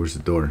shit, where's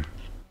the door?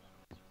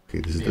 Okay,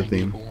 this is the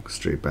thing.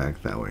 Straight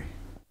back that way.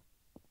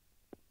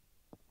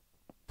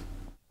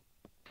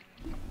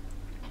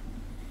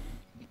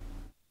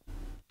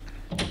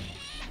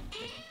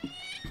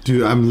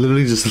 Dude, I'm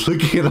literally just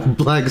looking at a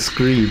black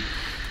screen.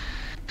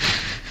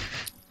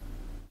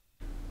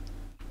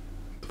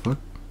 The fuck?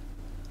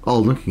 Oh,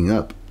 looking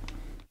up.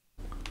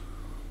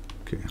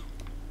 Okay.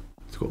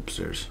 Let's go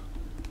upstairs.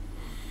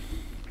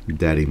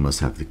 Daddy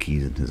must have the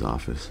keys in his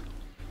office.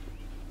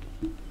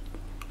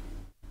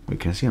 Wait,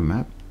 can I see a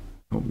map?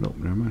 Oh, no,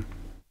 never mind.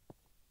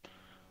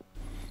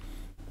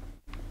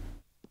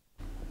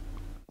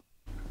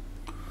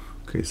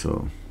 Okay,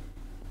 so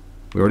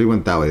we already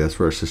went that way. That's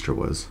where our sister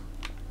was,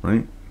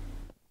 right?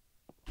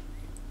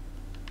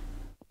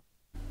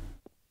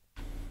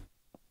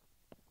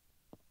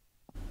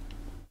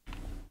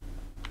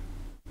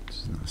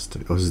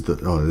 Oh, this is the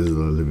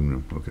living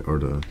room. Okay, or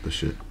the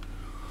shit.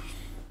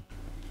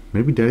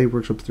 Maybe Daddy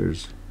works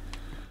upstairs.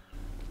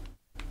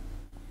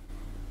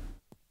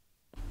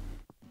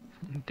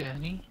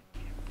 Danny?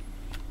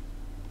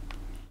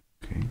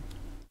 Okay.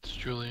 It's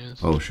Julius.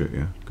 Oh shit,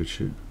 yeah. Good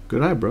shit.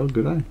 Good eye, bro.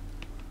 Good eye.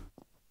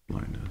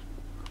 Lined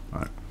up.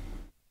 Alright.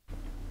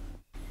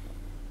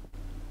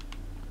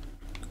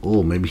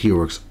 Oh, maybe he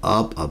works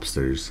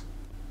upstairs.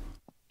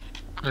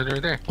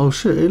 Right there. Oh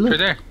shit, hey look. Right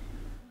there.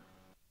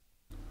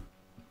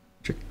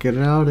 Check it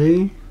out,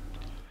 eh?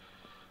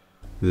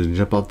 Did it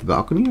jump off the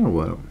balcony or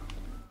what?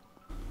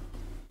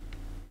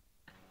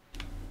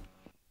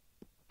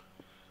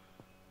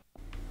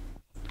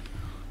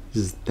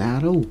 Is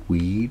that a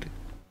weed?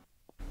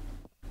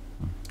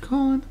 I'm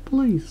calling the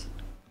police.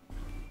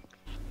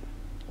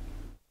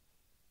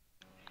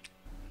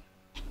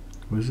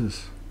 What is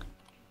this?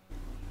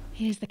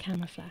 Here's the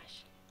camera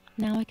flash.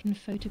 Now I can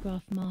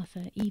photograph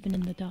Martha even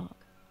in the dark.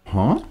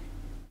 Huh?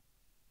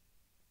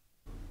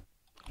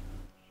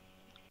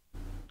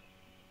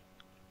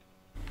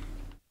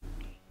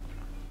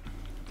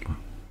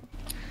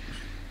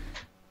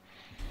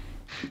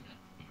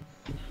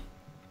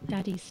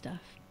 Daddy's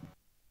stuff.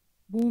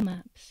 War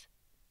maps.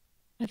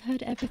 I've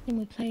heard everything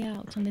will play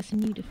out on this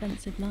new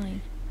defensive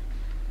line.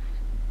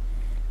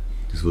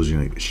 This was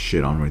gonna get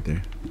shit on right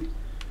there.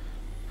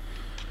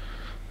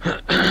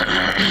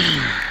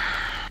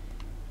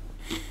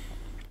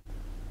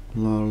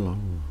 La la.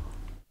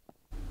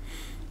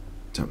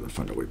 Time to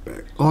find a way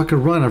back. Oh, I could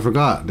run. I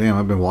forgot. Damn,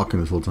 I've been walking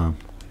this whole time.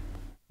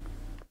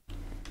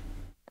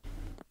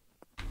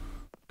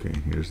 Okay,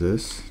 here's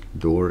this.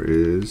 Door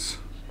is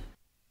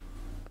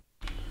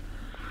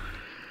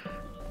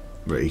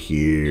right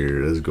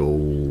here. Let's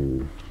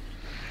go.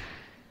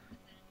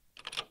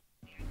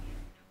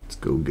 Let's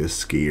go get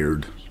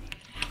scared.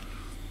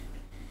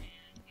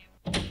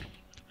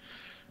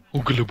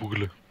 Oogala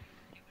boogala.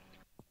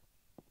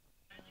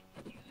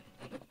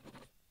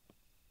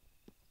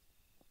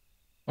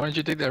 Why didn't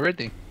you take that red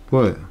thing?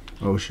 What?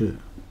 Oh shit.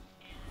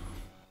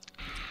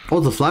 Oh,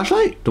 the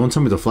flashlight? Don't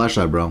tell me the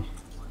flashlight, bro.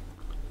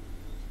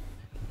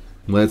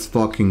 Let's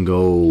fucking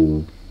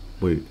go.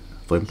 Wait,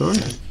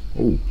 flamethrower?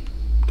 Oh,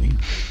 damn.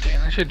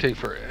 Damn, that should take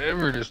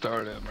forever to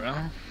start up, bro.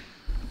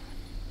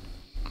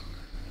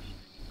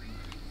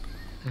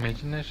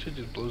 Imagine that shit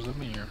just blows up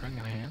in your fucking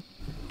hand.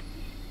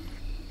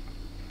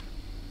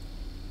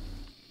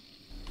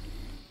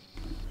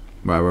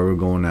 Right, where are we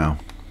going now?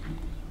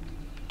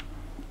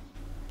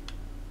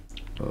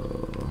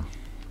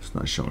 It's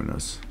not showing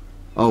us.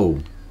 Oh,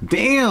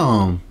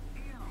 damn!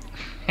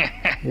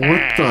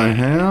 What the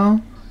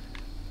hell?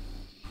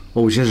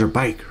 Oh, she has her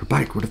bike. Her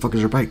bike. Where the fuck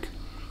is her bike?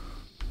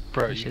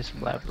 Bro, she's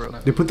flat, bro.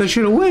 They put that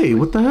shit away.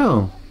 What the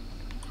hell?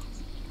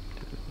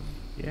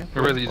 Yeah.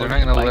 Really, they're not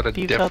gonna let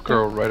a deaf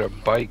girl ride a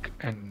bike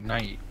at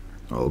night.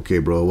 Oh, okay,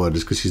 bro. What?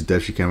 Just because she's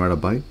deaf, she can't ride a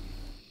bike?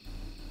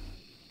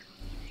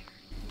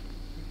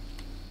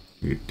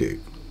 You're a dick.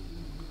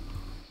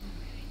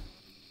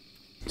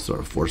 Sort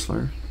of force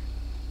fire.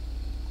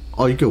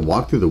 Oh, you could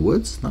walk through the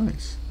woods?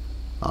 Nice.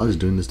 I was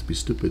doing this to be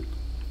stupid.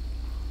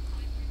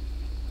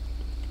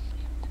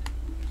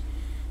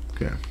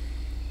 Okay.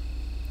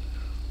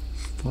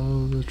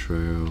 Follow the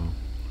trail.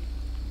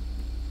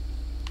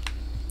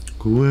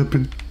 Cool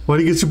weapon. Why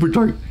do you get super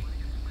dark?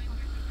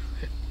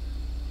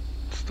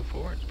 It's the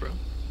forest, bro.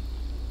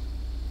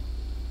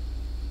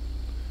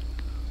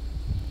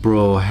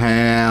 Bro,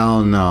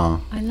 hell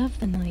no. I love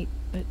the night,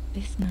 but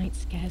this night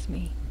scares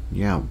me.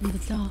 Yeah. In the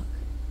dark,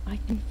 I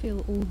can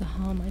feel all the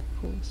harm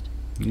I've caused.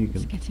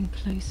 It's getting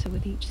closer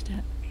with each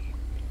step.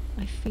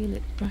 I feel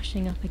it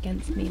brushing up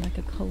against me like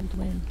a cold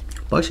wind.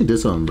 I actually did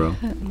something, bro. I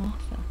hurt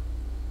Martha.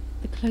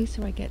 The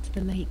closer I get to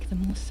the lake, the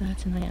more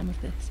certain I am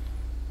of this.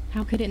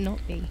 How could it not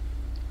be?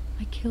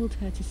 I killed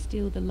her to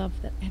steal the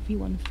love that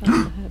everyone felt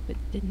for her but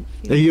didn't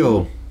feel. Hey,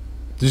 yo.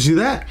 Did you see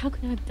that? How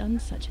could I have done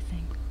such a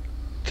thing?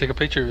 Take a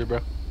picture of it, bro.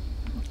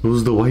 It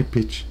was the white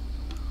bitch.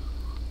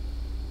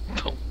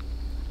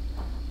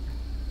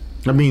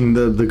 I mean,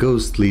 the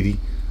ghost lady.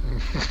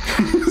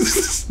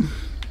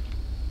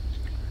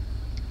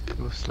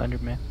 Go Slender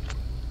Man.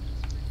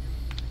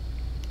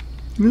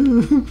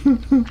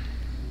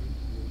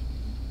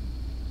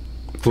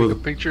 Take a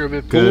picture of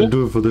it, Gotta fool.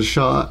 do it for the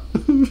shot.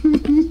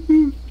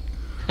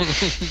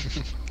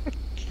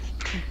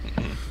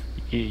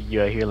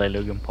 You are here like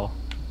Logan Paul.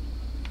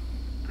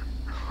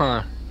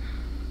 Huh.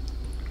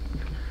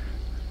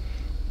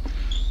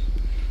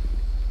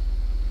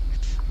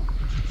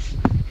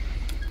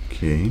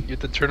 Okay. You have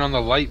to turn on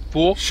the light,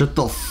 fool. Shut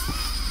the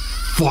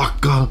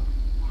fuck up.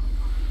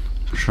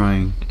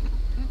 Trying.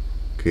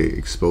 Okay,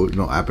 expose.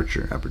 No,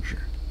 aperture.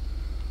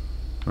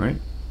 Right?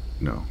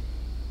 No.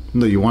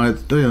 No, you want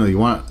it. No, you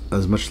want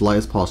as much light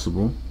as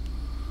possible.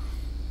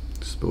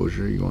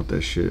 Exposure. You want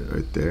that shit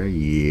right there.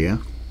 Yeah.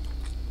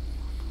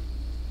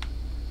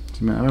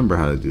 See, man, I remember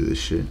how to do this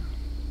shit.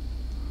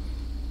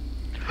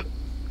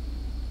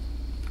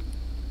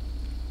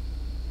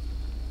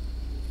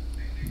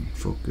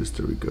 Focus.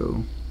 There we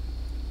go.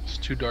 It's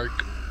too dark.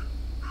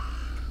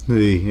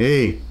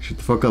 Hey, shut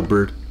the fuck up,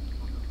 bird.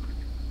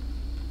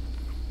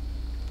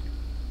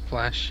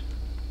 Flash.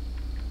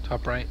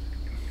 Top right.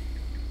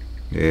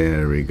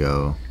 There we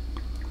go.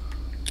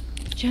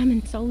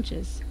 German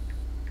soldiers.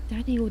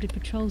 Daddy ordered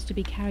patrols to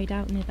be carried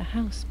out near the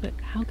house, but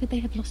how could they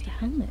have lost a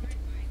helmet?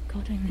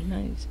 God only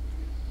knows.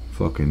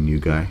 Fucking new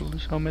guy. People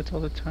lose helmets all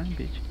the time,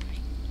 bitch.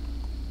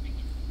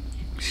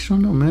 She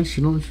don't know, man.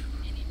 She don't.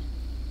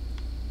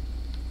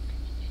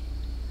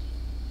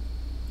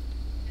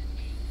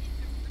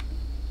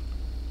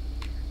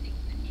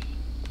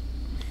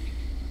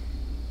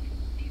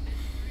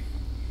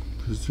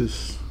 What's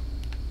this?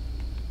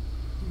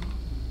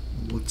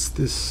 What's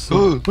this?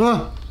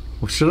 Ah!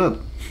 Oh, shut up.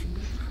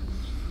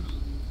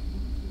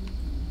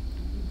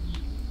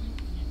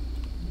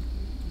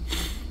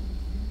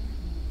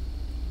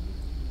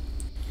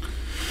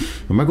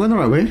 Am I going the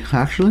right way,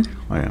 actually?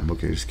 I am.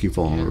 Okay, just keep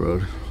following the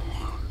road.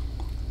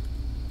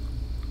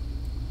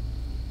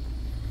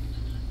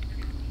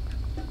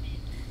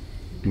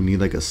 We need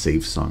like a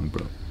safe song,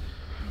 bro.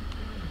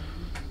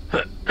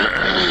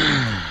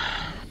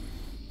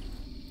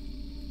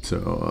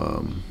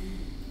 So,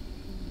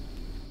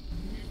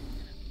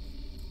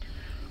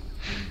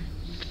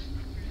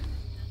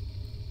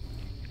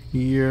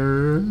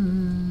 here,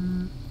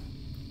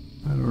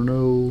 I don't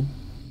know.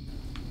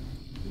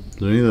 Is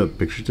there any other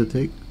picture to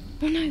take?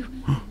 Oh no!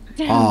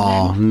 Damn,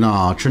 Oh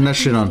no! Turn that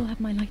shit I on. still have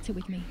my lighter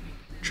with me.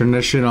 Turn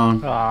that shit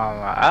on.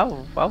 I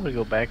would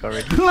go back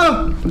already.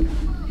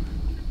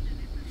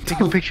 Take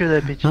a picture of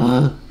that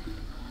bitch.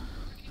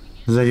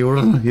 Is that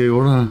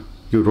Yorona?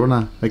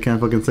 Yorona. I can't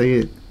fucking say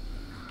it.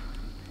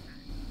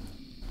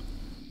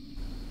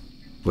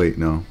 Wait,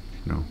 no,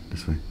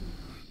 this way.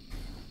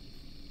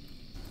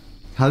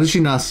 How did she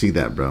not see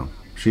that, bro?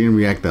 She didn't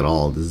react at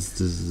all.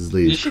 This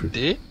lady. She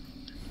did.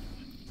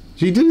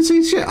 She didn't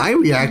see shit. I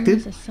reacted.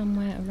 Cameras are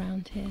somewhere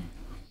around here.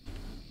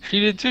 She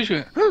did too. She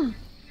went, Oh,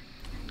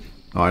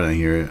 I didn't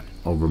hear it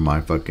over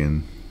my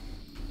fucking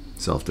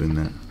self doing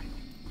that.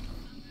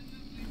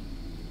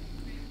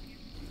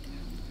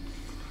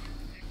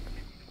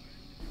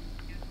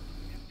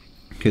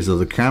 Okay, so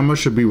the camera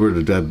should be where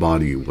the dead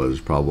body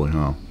was, probably,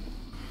 huh?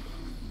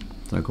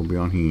 It's not gonna be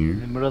on here. In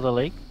the middle of the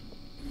lake?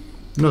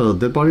 No,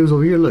 the dead body was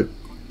over here, look.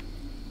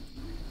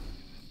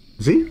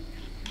 See?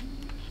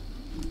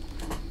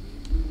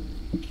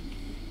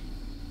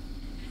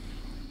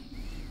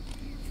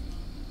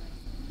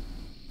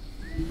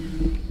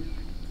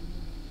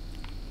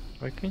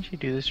 Why couldn't she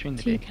do this during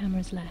the Two day?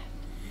 cameras left.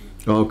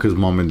 Oh, because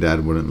mom and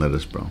dad wouldn't let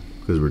us, bro.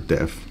 Because we're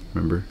deaf,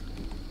 remember?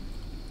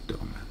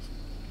 Dumbass.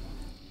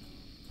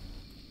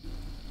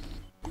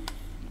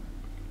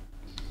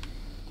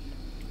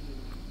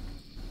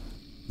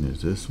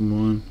 There's this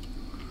one.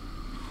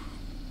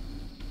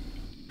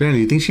 Ben, do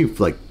you think she,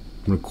 like,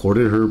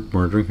 recorded her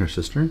murdering her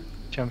sister?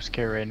 Jump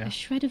scare right now. A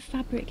shred of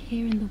fabric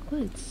here in the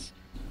woods.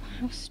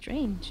 How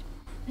strange.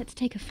 Let's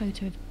take a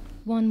photo of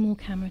one more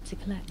camera to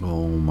collect.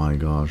 Oh my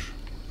gosh.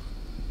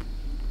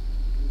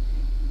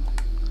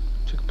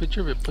 took a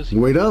picture of it, pussy.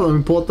 Wait up, let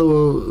me pull out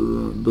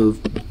the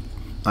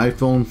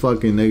iPhone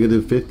fucking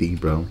 -50,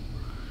 bro.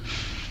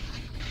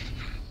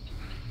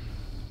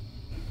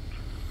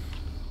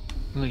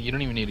 Look, you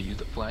don't even need to use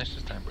the flash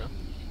this time, bro.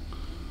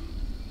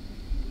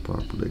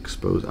 properly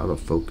exposed, out of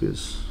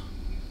focus.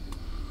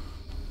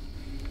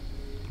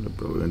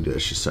 Bro, we're gonna do that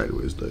shit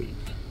sideways, like,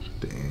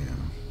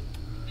 damn.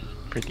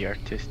 Pretty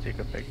artistic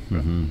effect,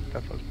 bro.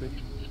 That fucks good.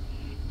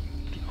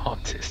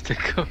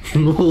 Autistic effect.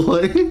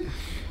 What?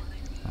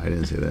 I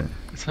didn't say that.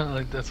 It sounded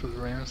like that's what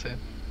Ram said.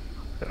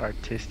 The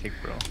artistic,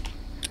 bro.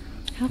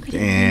 How could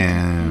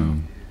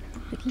Damn.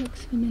 it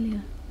looks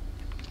familiar.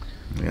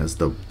 Yeah, it's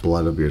the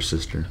blood of your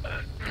sister.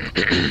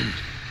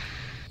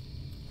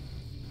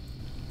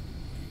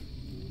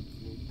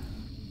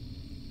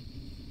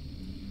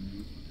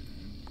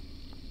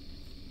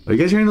 Are you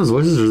guys hearing those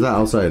voices, or is that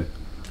outside?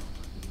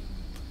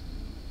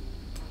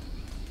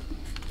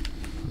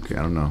 Okay,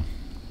 I don't know.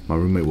 My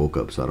roommate woke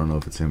up, so I don't know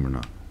if it's him or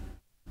not.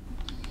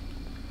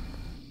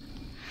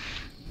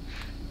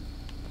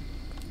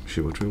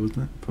 Shit, what trail was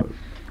that?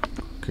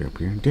 Okay, up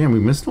here. Damn, we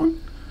missed one?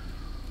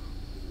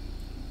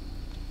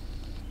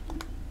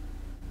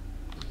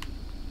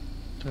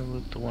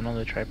 The one on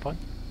the tripod?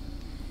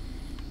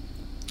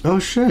 Oh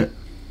shit.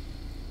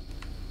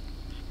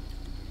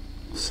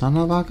 Son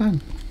of a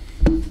gun.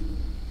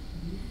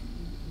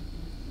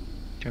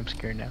 Jump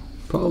scare now.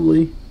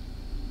 Probably.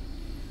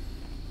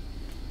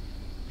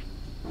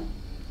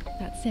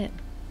 That's it.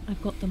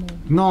 I've got them all.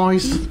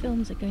 Nice. These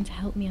films are going to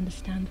help me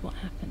understand what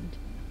happened.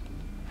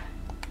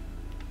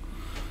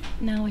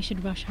 Now I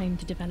should rush home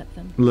to develop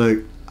them.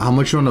 Look, how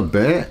much you wanna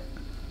bet?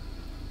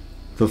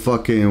 The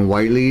fucking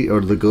white lady or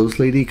the ghost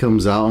lady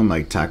comes out and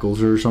like tackles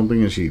her or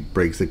something, and she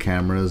breaks the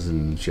cameras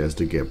and she has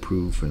to get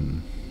proof.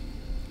 And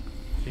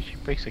if she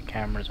breaks the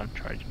cameras, I'm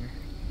charging her.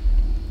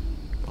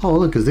 oh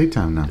look, it's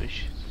daytime now.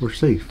 We're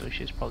safe. Those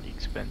shit's probably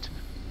expensive.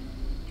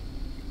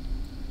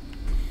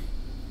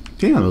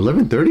 Damn,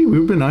 11:30.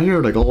 We've been out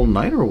here like all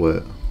night or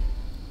what?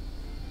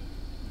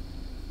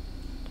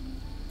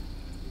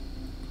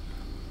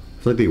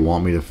 I feel like they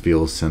want me to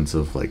feel a sense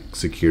of like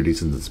security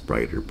since it's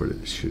brighter, but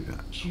it should.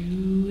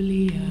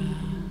 Julia.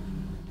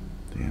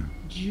 Damn.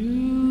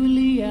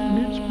 Julia.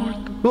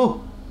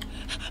 Oh.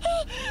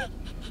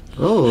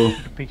 Oh.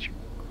 Take a picture.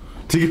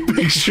 Take a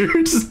picture.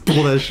 Just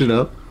pull that shit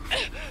up.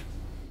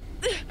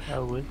 I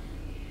would.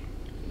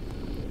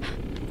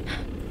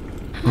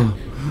 Oh.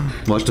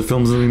 Watch the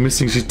films of me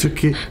missing. She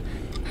took it.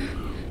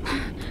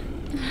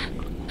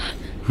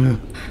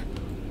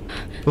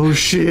 Oh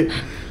shit.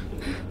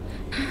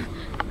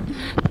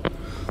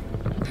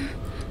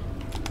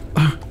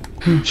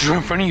 She's right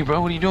in front of you, bro.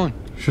 What are you doing?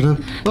 Shut up.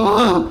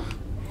 Ah!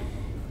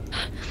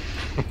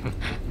 I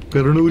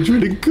don't know which way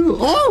to go.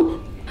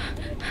 Oh!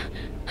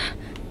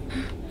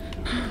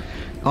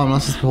 Oh, I'm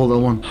not supposed to hold that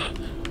one.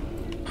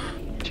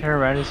 Turn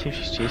around and see if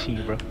she's chasing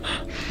you, bro.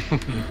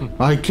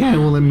 I can't.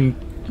 Well, let me.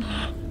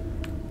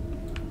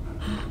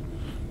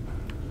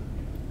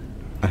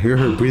 I hear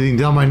her breathing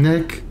down my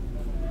neck.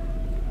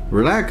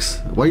 Relax.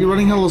 Why are you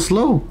running hella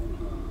slow?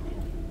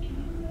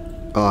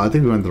 Oh, I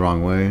think we went the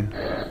wrong way.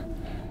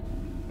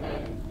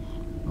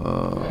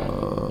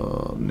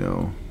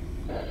 No.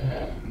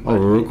 Oh,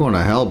 we're going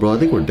to hell, bro. I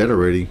think we're dead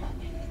already.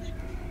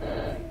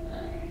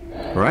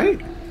 Right?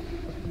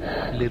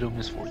 Little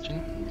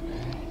misfortune.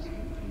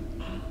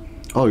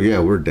 Oh, yeah,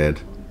 we're dead.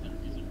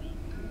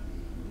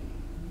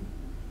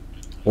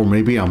 Or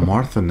maybe I'm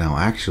Martha now,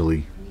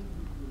 actually.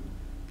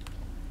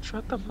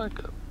 Shut the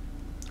fuck up.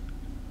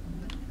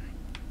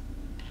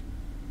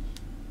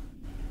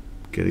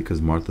 Get it?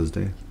 Because Martha's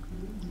dead.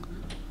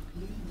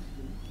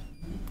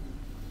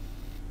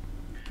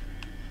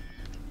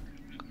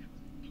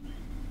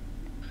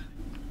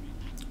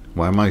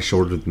 Why am I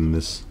shorter than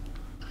this?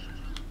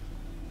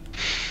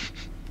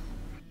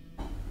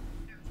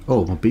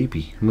 Oh, my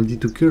baby. My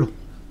little girl.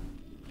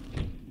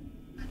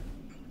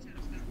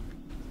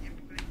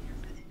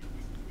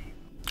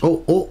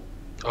 Oh, oh.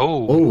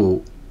 Oh.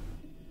 Oh.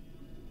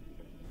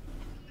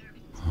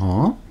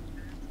 Huh?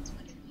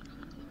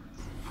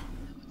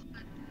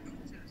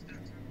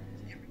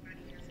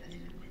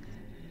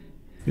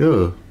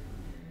 Yeah.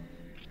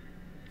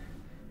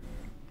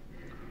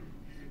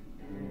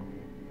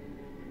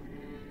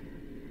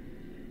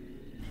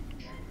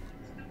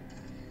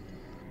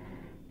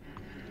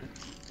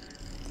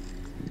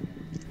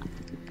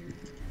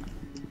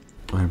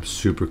 I'm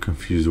super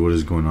confused. What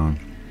is going on?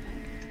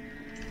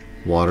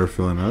 Water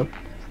filling up?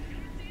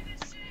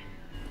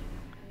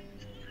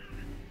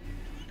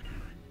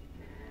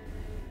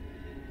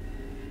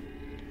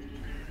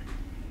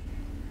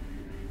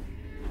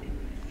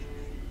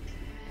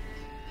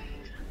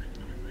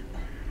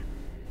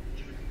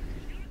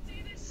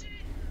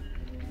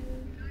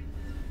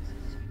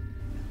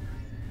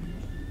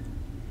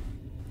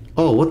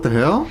 Oh, what the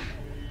hell?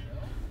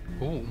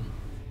 Ooh.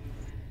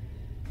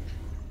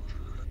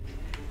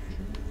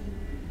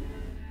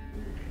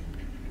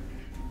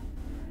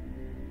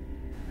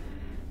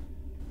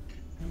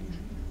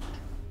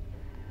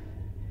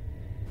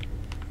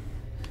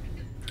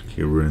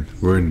 Okay,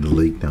 we're in the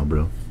lake now,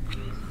 bro.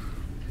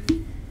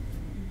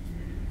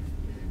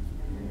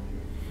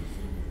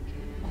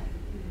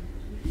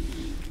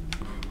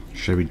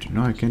 Should we do?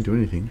 No, I can't do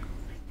anything.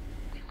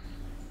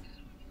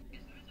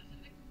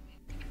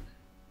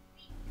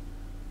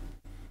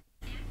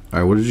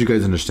 Alright, what did you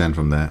guys understand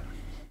from that?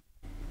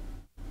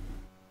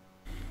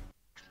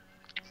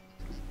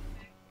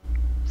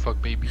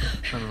 Fuck baby.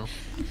 I don't know.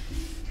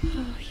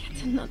 Oh,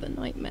 yet another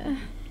nightmare.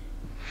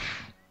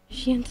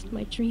 She entered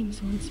my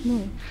dreams once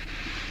more.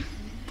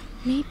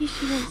 Maybe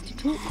she wants to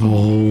talk to me.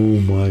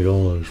 Oh my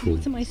gosh.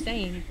 What am I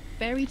saying?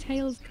 Fairy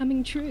tales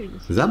coming true.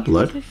 Is that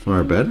blood from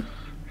our bed?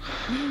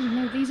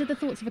 No, these are the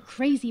thoughts of a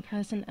crazy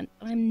person, and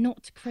I'm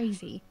not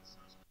crazy.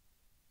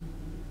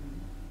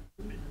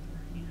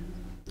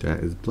 That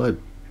is blood.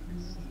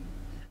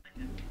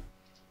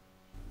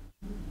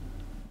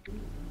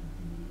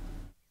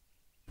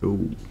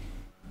 Oh.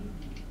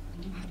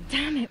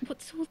 Damn it,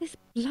 what's all this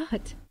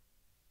blood?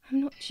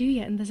 I'm not due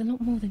yet, and there's a lot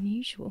more than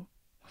usual.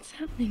 What's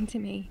happening to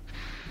me?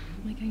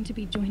 Am I going to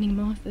be joining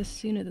Martha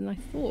sooner than I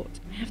thought?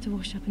 I have to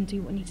wash up and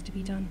do what needs to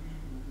be done.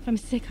 If I'm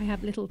sick, I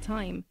have little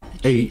time.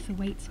 The Hey, truth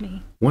awaits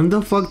me. when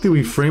the fuck did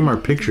we frame our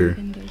picture?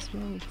 In those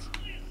roads.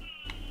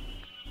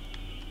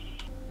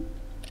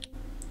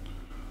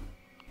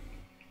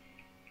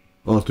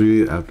 Oh, 3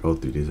 days after. Oh,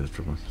 3 days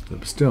after one.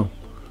 But still.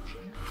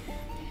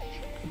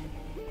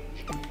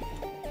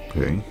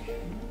 Okay.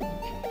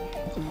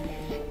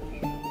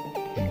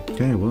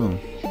 Okay, well.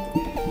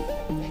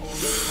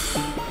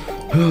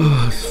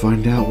 Let's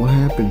find out what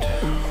happened.